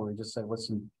be one where we just say,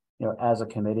 listen, you know, as a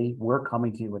committee, we're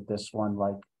coming to you with this one,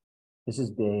 like, this is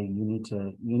big, you need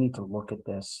to look at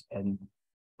this, and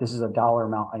this is a dollar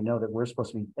amount. I know that we're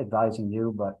supposed to be advising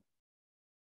you, but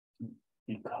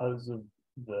Because of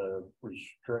the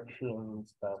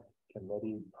restrictions that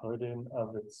committee could in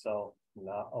of itself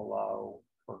not allow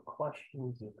for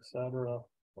questions, etc.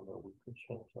 Although we could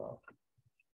change that.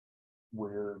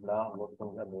 We're not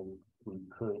looking, I mean, we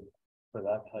could, for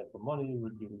that type of money, we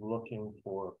would be looking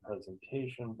for a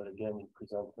presentation, but again, you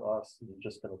present to us, you're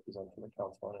just gonna present to the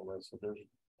council anyway, so there's,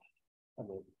 I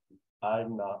mean,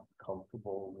 I'm not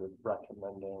comfortable with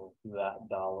recommending that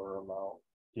dollar amount,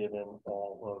 given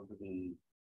all of the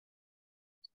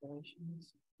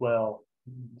well,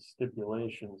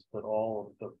 stipulations, but all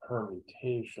of the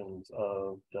permutations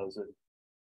of does it,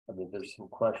 I mean, there's some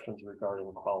questions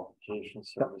regarding qualification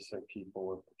servicing people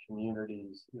with the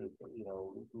communities, you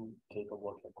know, who take a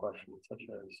look at questions such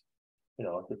as, you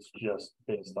know, if it's just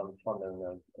based on funding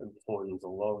of employees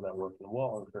alone that work in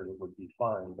Wallingford, it would be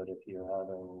fine, but if you're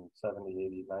having 70,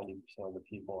 80, 90% of the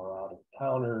people are out of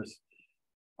towners,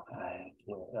 I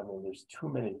mean, there's too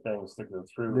many things to go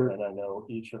through, and I know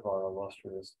each of our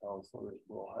illustrious counselors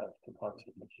will have to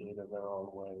pontificate in their own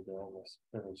way during this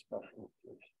very special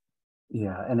case.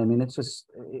 Yeah, and I mean, it's just,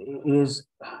 it is,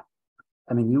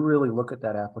 I mean, you really look at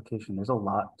that application, there's a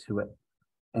lot to it.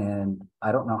 And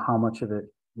I don't know how much of it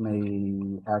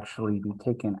may actually be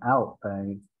taken out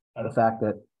by the fact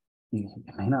that you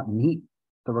may not meet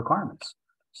the requirements.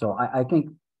 So I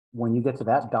think when you get to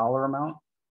that dollar amount,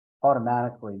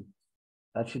 automatically,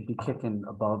 that should be kicking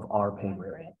above our pay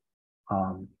grade.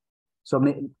 So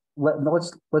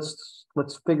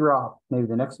let's figure out maybe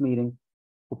the next meeting.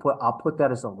 I'll put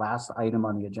that as the last item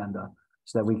on the agenda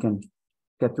so that we can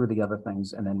get through the other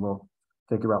things and then we'll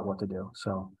figure out what to do.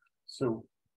 So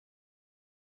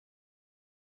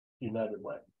United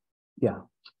Way. Yeah.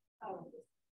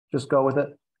 Just go with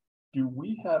it. Do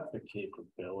we have the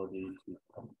capability to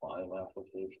combine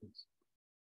applications?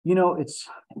 You know, it's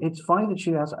funny that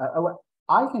you ask.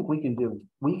 I think we can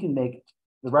make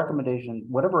the recommendation,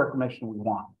 whatever recommendation we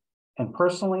want. And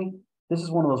personally, this is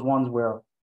one of those ones where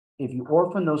if you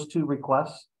orphan those two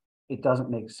requests, it doesn't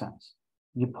make sense.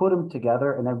 You put them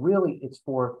together and then really it's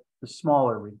for the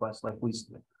smaller requests like we,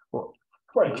 well,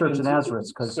 right, Church of Nazareth,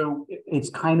 because it's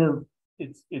kind of,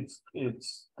 it's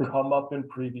come up in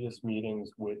previous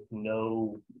meetings with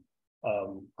no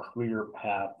clear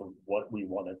path of what we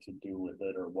wanted to do with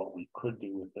it or what we could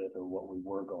do with it or what we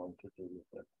were going to do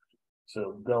with it.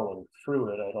 So going through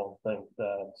it, I don't think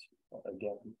that,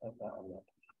 again,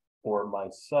 for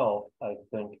myself, I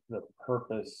think the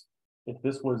purpose, if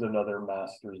this was another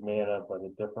Master's Manna but a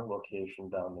different location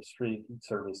down the street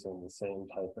servicing the same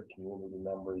type of community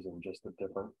members in just a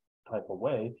different type of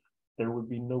way, there would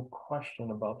be no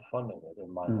question about funding it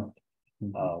in my mind.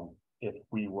 If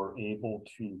we were able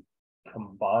to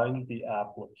combine the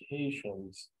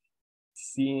applications,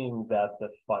 seeing that the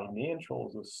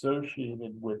financials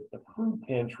associated with the food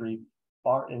pantry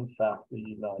are in fact the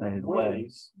United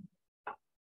Ways.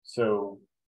 So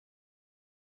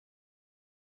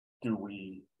do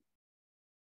we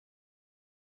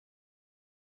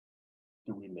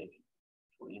make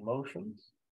 3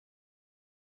 motions?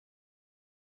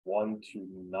 One to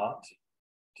not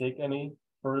take any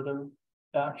further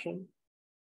action.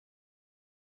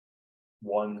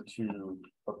 One to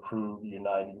approve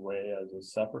United Way as a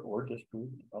separate or disapprove,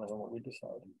 depending on what we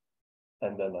decide.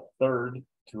 And then a third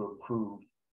to approve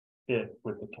it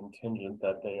with the contingent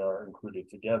that they are included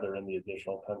together in the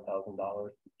additional $10,000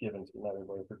 given to United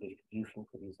Way for distribution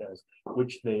for these guys,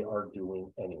 which they are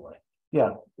doing anyway.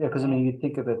 Yeah, because I mean, you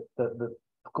think of it, the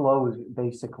GLOW is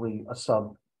basically a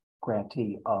sub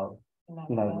grantee of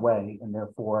United Way, and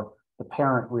therefore the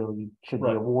parent really should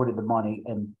be awarded the money,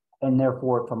 and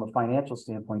therefore from a financial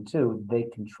standpoint too, they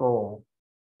control,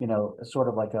 you know, sort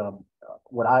of like a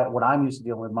what I'm used to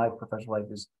dealing with in my professional life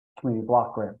is community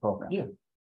block grant program. Yeah.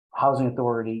 Housing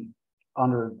authority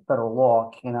under federal law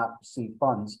cannot receive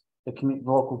funds. The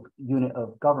local unit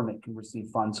of government can receive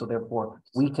funds. So therefore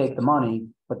we take the money,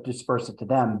 but disperse it to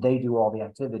them. They do all the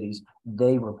activities.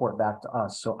 They report back to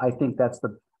us. So I think that's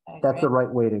the right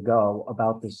way to go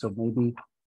about this. So maybe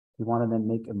you want to then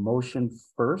make a motion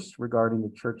first regarding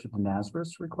the Church of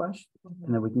Nazareth request,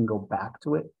 and then we can go back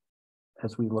to it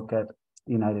as we look at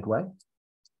United Way.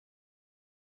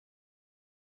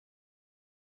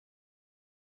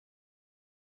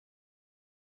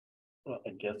 Well,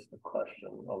 I guess the question,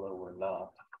 although we're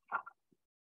not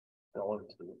going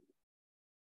to,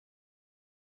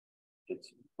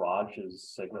 it's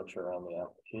Raj's signature on the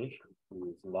application, who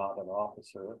is not an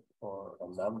officer or a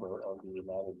member of the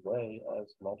United Way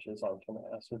as much as I can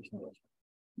ascertain.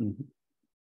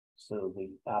 So the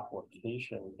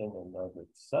application in and of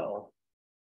itself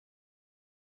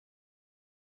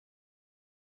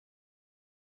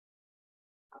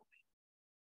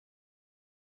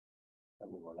I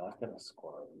mean, we're not gonna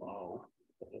score low,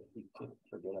 but if we could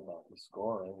forget about the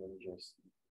scoring and just.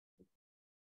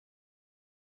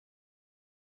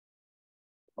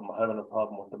 I'm having a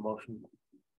problem with the motion.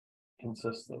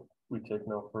 Consistent, we take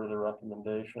no further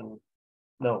recommendation.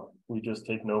 No, we just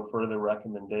take no further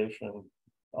recommendation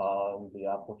on the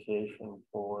application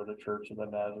for the Church of the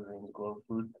Nazarenes Glow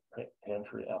Food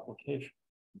Pantry application.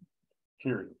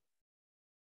 Period.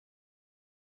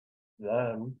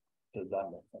 Then, does that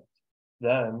make sense?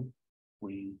 Then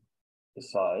we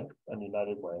decide on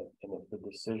United Way, and if the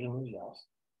decision is yes,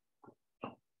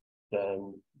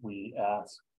 then we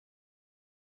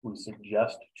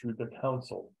suggest to the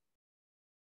council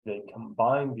they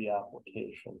combine the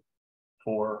application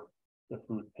for the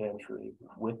food pantry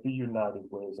with the United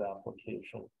Way's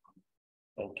application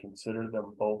and consider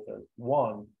them both as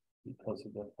one because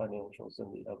of the financials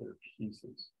and the other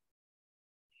pieces.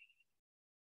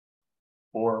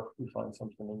 Or we find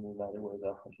something in the United Way's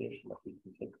application that we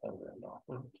can take $10,000 off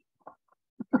of,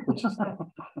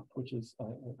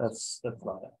 that's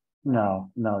not it.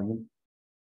 No,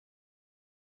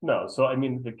 No, so I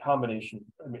mean, the combination,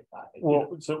 I mean,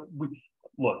 so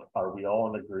look, are we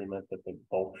all in agreement that they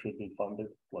both should be funded?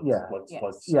 Yes,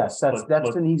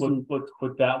 that's an easy. Let's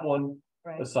put that one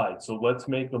Right. aside. So let's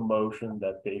make a motion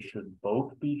that they should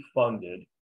both be funded.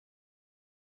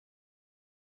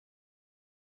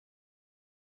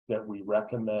 That we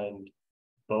recommend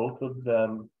both of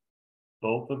them,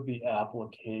 both of the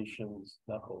applications,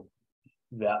 that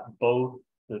both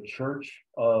the Church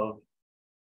of.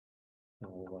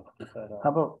 How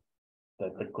about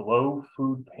that the Glow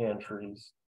Food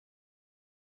Pantries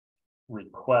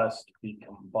request be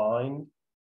combined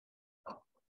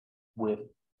with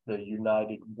the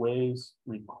United Way's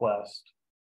request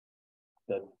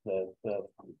that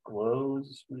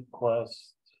Glow's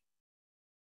request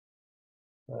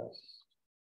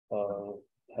 $10,000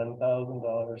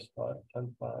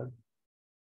 $10,500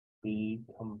 be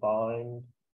combined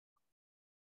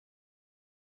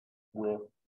with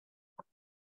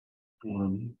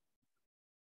the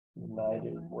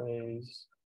United Way's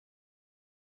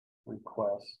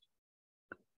request.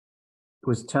 it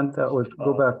was 10,000,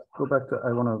 go back to,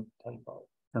 I want to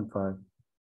 10,500.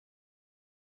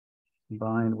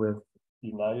 Combined with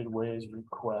United Way's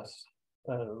request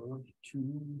of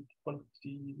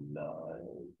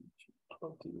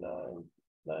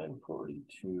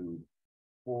 229,942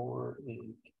 for a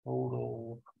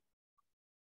total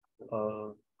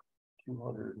of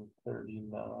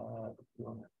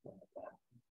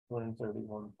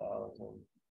 231,000.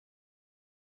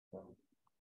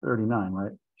 39,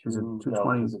 right? Is it No,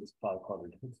 220? because it's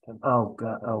 500. It's 10. Oh,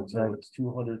 God. Oh, so right. it's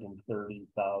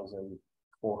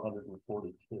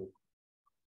 230,442.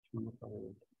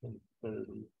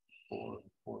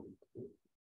 230,442.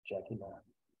 Jackie math.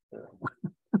 There.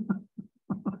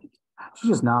 She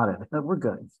just nodded. We're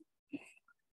good.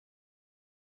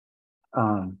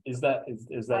 Is that I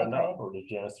enough, agree. or did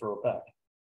Janice throw it back?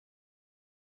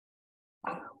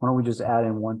 Why don't we just add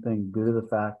in one thing due to the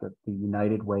fact that the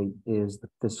United Way is the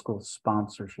fiscal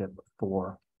sponsorship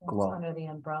for It's Glow. under the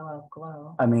umbrella of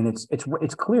Glow. I mean, it's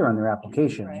clear on their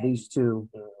application. Right. These two.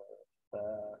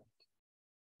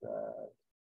 That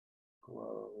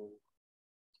Glow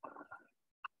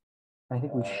I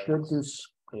think we should do. is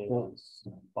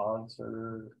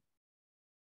sponsored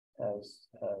as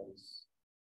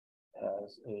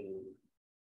a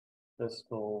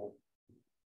fiscal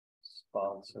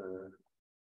sponsor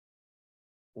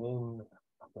in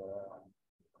the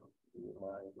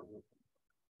United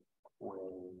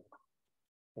Way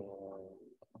and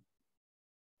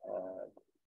had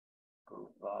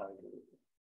provided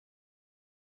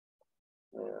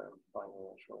their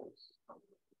financials.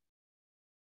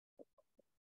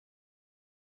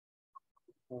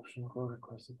 Motion Glow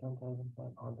requested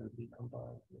 10,500 be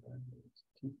combined with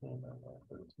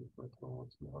 $2,932 for a total of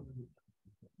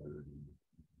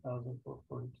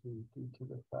 230,442 due to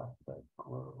the fact that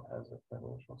Glow has a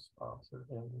financial sponsor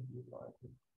in the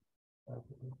United and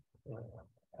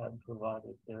had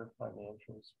provided their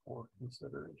financials for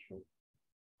consideration.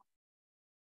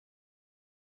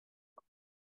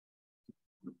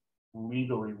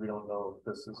 Legally, we don't know if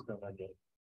this is gonna get.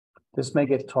 This may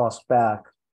get tossed back,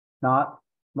 not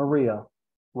Maria,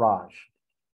 Raj.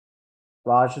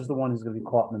 Raj is the one who's going to be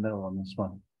caught in the middle on this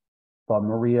one. But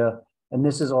Maria, and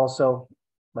this is also,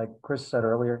 like Chris said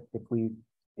earlier,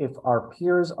 if our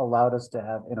peers allowed us to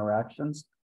have interactions,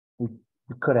 we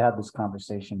could have had this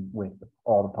conversation with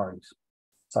all the parties.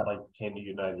 But Like, can the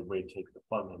United Way take the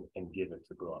funding and give it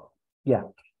to Glow? yeah,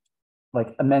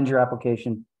 like amend your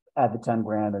application, add the 10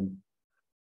 grand and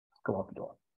go out the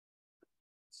door.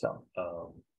 So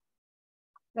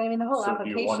I mean, the whole So do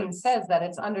you want application it- says that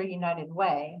it's under United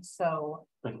Way, so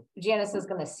Right. Janice is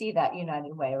gonna see that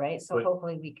United Way, right? So But-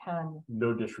 hopefully we can,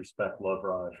 No disrespect, Love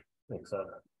Raj, et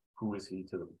cetera. Who is he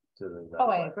to the? oh,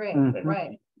 I agree, Mhm.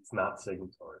 right, It's not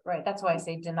signatory. right. That's why I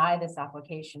say deny this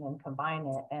application and combine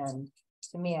it, and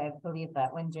to me, I believe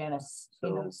that when Janice,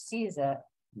 So- sees it,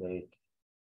 Make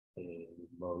a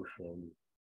motion.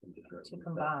 to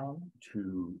combine,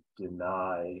 To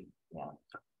deny.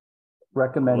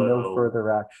 Recommend no Below. further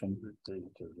action.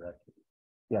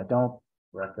 Yeah, don't,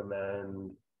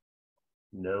 Recommend.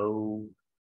 No.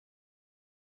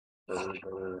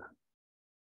 Further.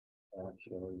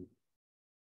 Action.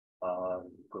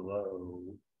 On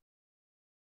below.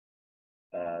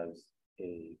 As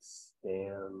a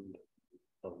stand.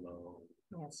 Alone.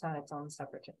 yeah, it's not its own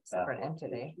separate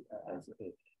entity. As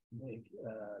a,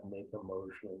 make a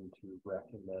motion to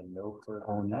recommend no further.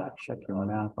 oh, no, action check your on,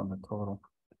 math on the total.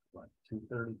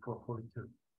 234.42.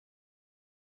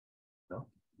 No,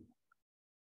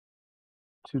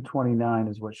 229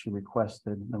 is what she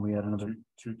requested, and we had another,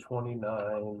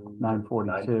 229.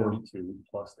 942.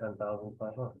 Plus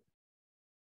 10,500.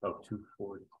 Oh,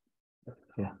 240.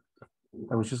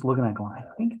 I was just looking at it going, I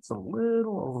think it's a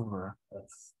little over.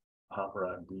 That's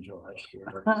Hopper Regional High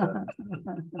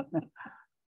School.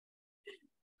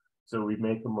 So we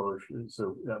make a motion,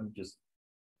 so just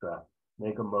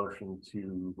make a motion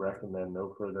to recommend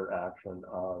no further action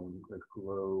on the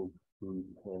Glow Food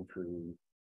Pantry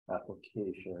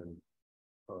application.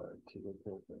 To the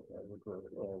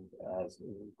and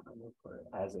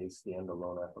as a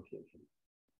standalone application.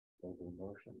 Make a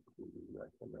motion to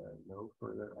recommend no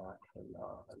further action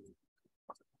on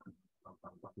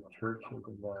the Church of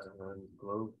the Nazarene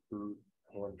Glow Food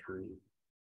Pantry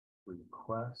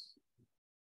request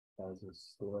as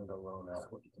a standalone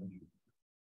application.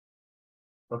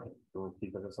 Okay, so we'll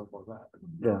keep it as simple as that.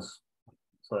 Yes,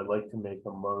 So I'd like to make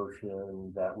a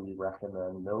motion that we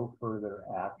recommend no further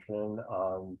action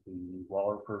on the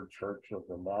Wallingford Church of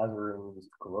the Nazarenes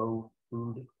Glow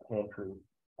Food Pantry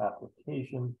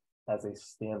application as a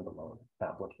standalone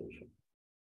application.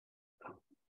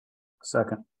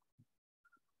 second.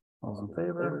 All in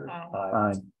favor? Aye.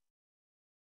 Aye.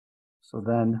 So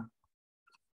then,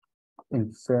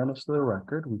 in fairness to the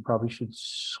record, we probably should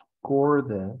score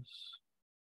this.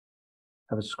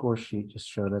 Have a score sheet, just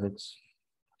show that it's,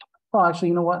 well, actually,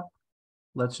 you know what?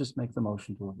 Let's just make the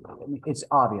motion to, I mean, it's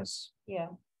obvious. Yeah,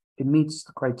 It meets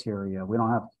the criteria. We don't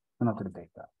have to debate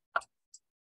that.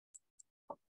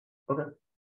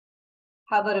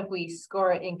 how about if we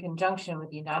score it in conjunction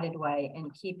with United Way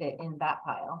and keep it in that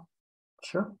pile?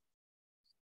 Sure.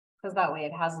 Because that way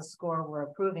it has a score, we're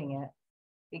approving it.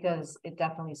 Because it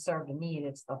definitely served a need.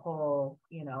 It's the whole,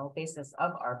 basis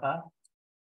of ARPA.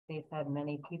 They've had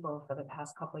many people for the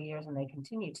past couple of years and they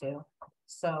continue to.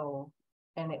 So,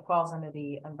 and it falls under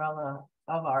the umbrella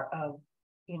of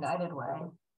United Way.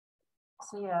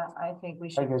 So yeah, I think we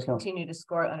should you guys going? continue to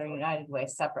score it under United Way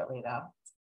separately though.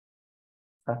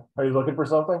 Are you looking for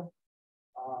something?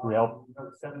 We help?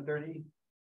 7:30,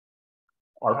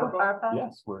 ARPA? ARPA?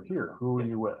 Yes, we're here. Who are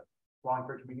you with?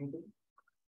 Wallingford meeting.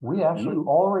 We actually You-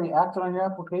 already acted on your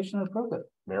application and approved it.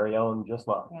 Mary Ellen just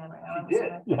left. Yeah, She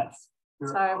did. Yes.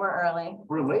 Sorry, we're early.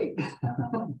 We're late.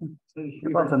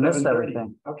 You're about to miss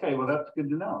everything. Okay, well, that's good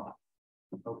to know.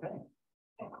 Okay.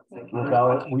 Thank you We'll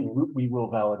very much. we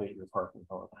will validate your parking.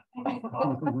 However. Thank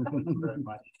you very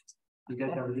much. You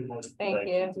guys have a good night. Thank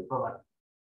you.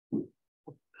 Bye-bye.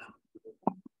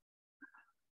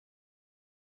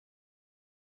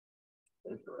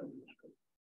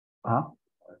 Huh?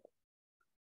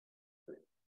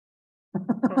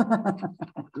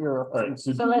 You're All right,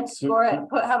 So let's score it.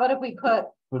 How about if we put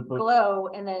but- Glow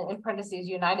and then in parentheses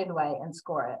United Way and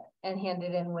score it and hand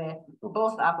it in with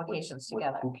both applications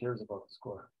together? Who cares about the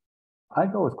score? I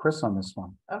go with Chris on this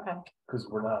one. Okay, Because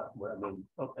I mean,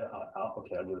 okay, I'll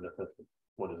give it a 50.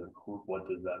 What is it? What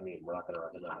does that mean? We're not gonna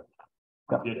recommend it.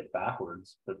 Yep. We did it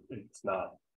backwards, but it's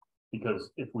not,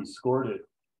 because if we scored it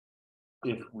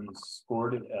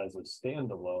as a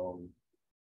standalone,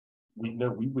 we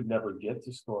would never get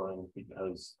to scoring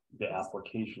because the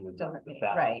application is doesn't mean,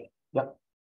 back. right. Yep.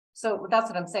 So that's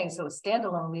what I'm saying. So a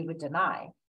standalone, we would deny.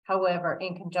 However,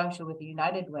 in conjunction with the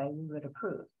United Way, we would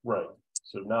approve. Right.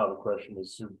 So now the question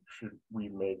is, should we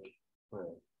make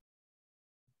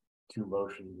two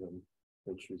motions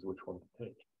and choose which one to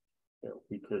take?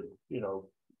 We could,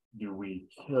 do we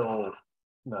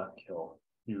not kill?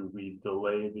 Do we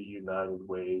delay the United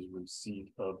Way's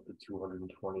receipt of the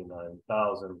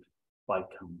 229,000 by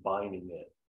combining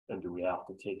it? And do we have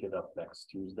to take it up next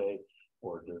Tuesday?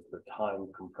 Or does the time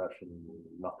compression mean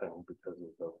nothing because of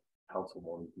the council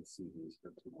won't even see these for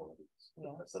 2 more weeks.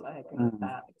 Yes, I agree with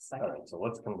that. All Second. right, so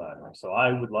let's combine them. So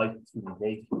I would like to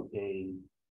make a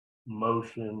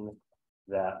motion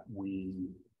that we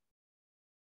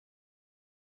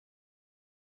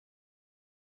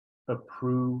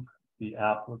approve the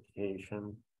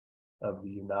application of the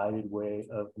United Way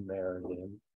of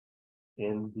Meriden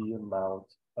in the amount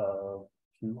of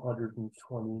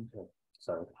 220,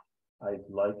 sorry, I'd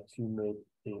like to make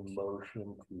a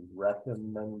motion to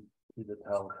recommend to the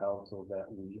town council that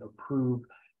we approve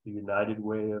the United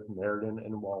Way of Meriden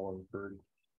and Wallingford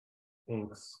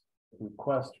Inc.'s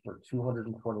request for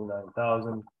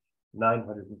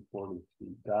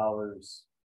 $229,943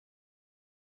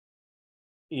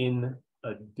 in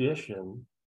addition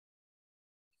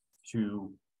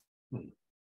to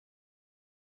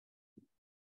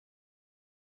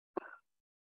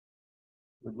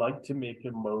would like to make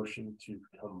a motion to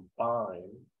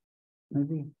combine.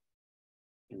 Maybe,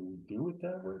 Do we do it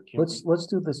that way? Can let's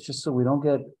do this just so we don't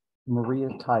get Maria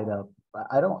tied up.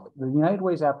 I don't, the United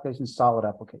Way's application is solid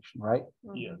application, right?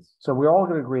 we- Yes. So we're all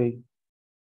gonna agree,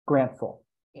 grant full.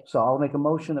 Yeah. So I'll make a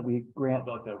motion that we How grant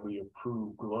about that we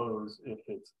approve GLOWs if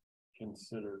it's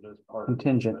considered as part of.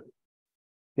 contingent.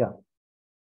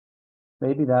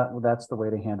 Maybe that's the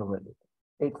way to handle it.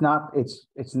 It's not, it's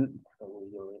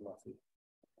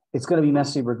gonna be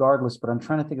messy regardless, but I'm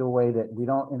trying to think of a way that we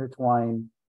don't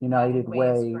intertwine United United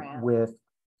Way's Way grant. with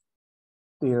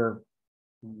their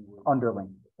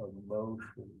underling. A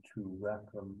motion to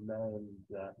recommend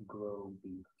that GLOW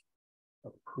be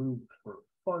approved for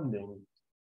funding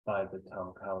by the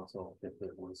town council if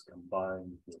it was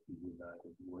combined with the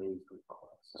United Way's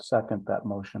request. Second that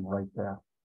motion right there.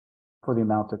 For the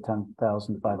amount of $10,500.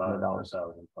 $1,500.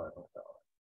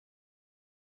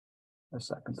 I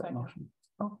second that Second. motion.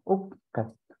 Oh, okay.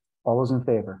 All those in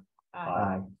favor?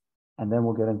 Aye. And then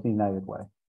we'll get into United Way.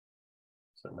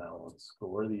 So now let's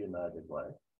score the United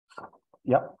Way.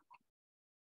 Yep.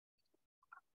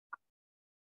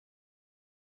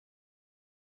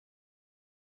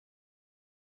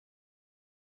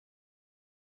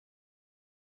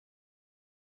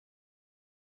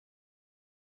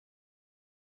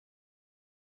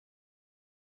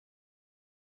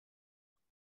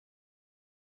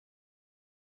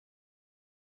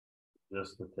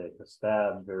 Just to take a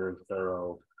stab, very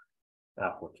thorough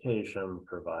application,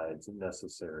 provides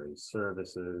necessary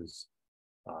services,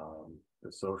 the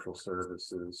social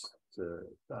services to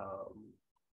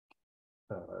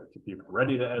people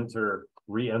ready to enter,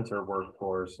 re-enter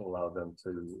workforce, allow them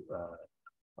to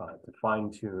fine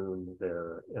tune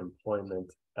their employment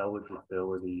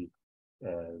eligibility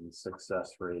and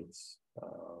success rates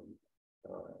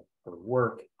for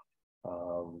work.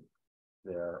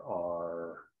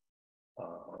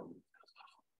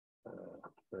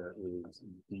 There is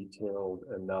detailed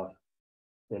enough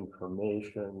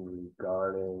information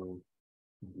regarding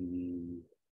the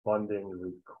funding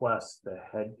request, the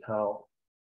headcount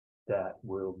that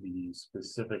will be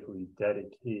specifically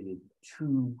dedicated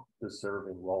to the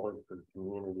serving Wallingford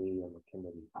community, and the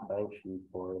committee thanks you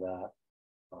for that.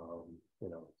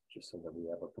 Just so that we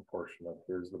have a proportion of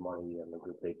here's the money, and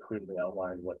they clearly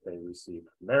outline what they received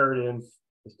from Meriden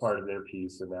as part of their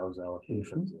piece, and those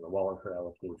allocations, and the Wallingford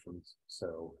allocations.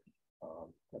 So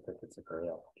I think it's a great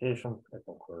application. I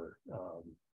think we're a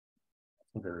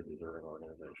very deserving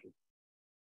organization.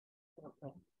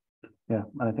 Yeah,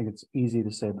 and I think it's easy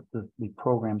to say that the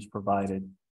programs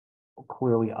provided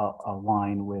clearly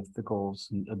align with the goals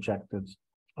and objectives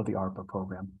of the ARPA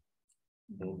program.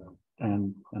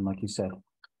 And like you said,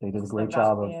 they did a great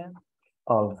job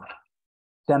of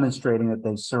demonstrating that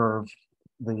they serve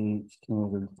the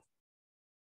community.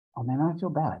 Oh man, I feel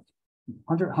bad.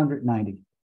 190,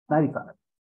 95.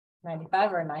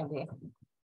 95 or 90?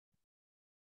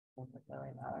 Doesn't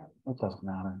really matter. It doesn't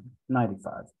matter.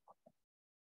 95.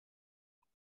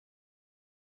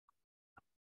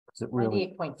 Is it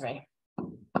really? 98.3.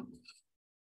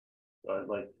 I'd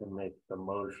like to make the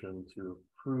motion to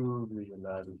approve the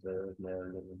United Way of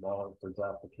Meriden and Wallingford's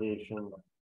application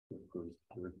to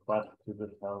request to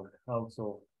the town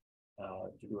council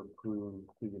to approve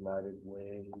the United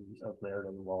Way of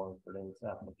Meriden and Wallingford Inc.'s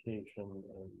application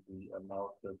and the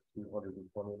amount of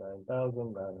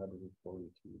 $229,942.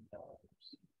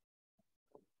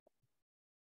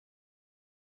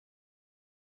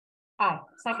 Aye,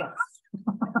 second.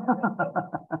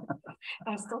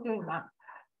 I'm still doing that.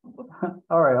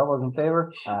 All right, all those in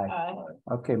favor? Aye. Aye.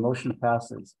 Okay, motion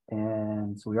passes.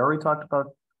 And so we already talked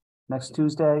about next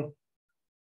Tuesday.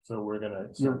 So we're gonna.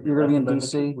 You're gonna be in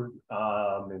DC? In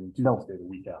No. Tuesday, the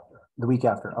week after. The week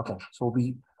after, okay, so we'll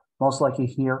be most likely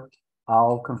here.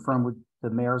 I'll confirm with the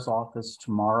mayor's office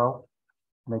tomorrow.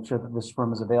 Make sure that this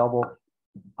room is available.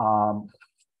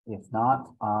 If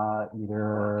not,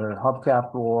 either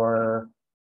hubcap or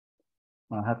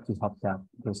I'll have to hubcap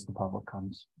because the public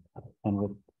comes. And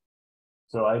with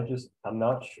So I'm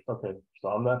not, okay, so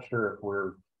I'm not sure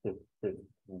if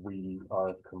we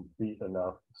are complete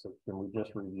enough, so can we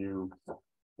just review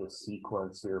the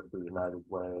sequence here for United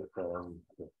Way and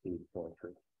the food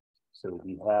pantry? So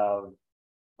we have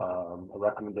a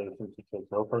recommendation to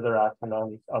take no further action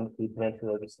on the food pantry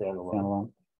or the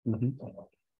standalone.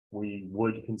 We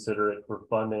would consider it for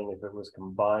funding if it was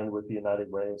combined with the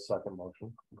United Way second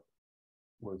motion.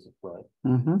 Was it right?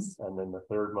 And then the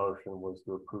third motion was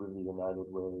to approve the United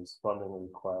Way's funding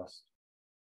request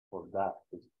for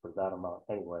that amount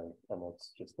anyway, and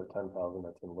it's just the 10,000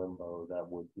 that's in limbo that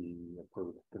would be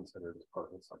approved, considered as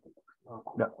part of something.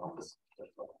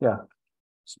 Yeah.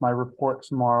 It's my report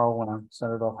tomorrow when I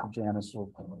send it off to Janice.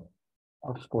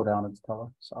 I'll just go down and tell her,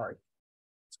 sorry.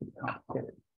 It's gonna be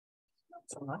complicated. Not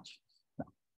so much. No.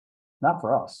 Not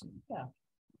for us. Yeah.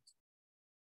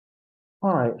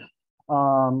 All right.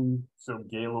 So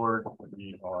Gaylord,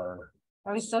 we are.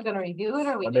 Are we still gonna review it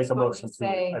or we I make just a going motion to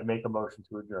say? I make a motion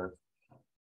to adjourn.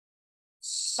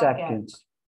 Second,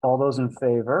 all those in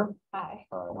favor? Aye.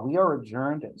 We are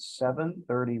adjourned at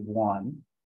 7:31.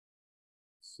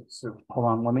 So Hold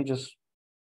on, let me just.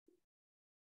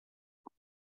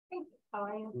 How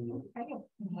are you? Are you?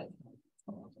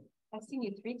 I've seen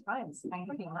you 3 times. I'm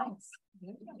pretty nice.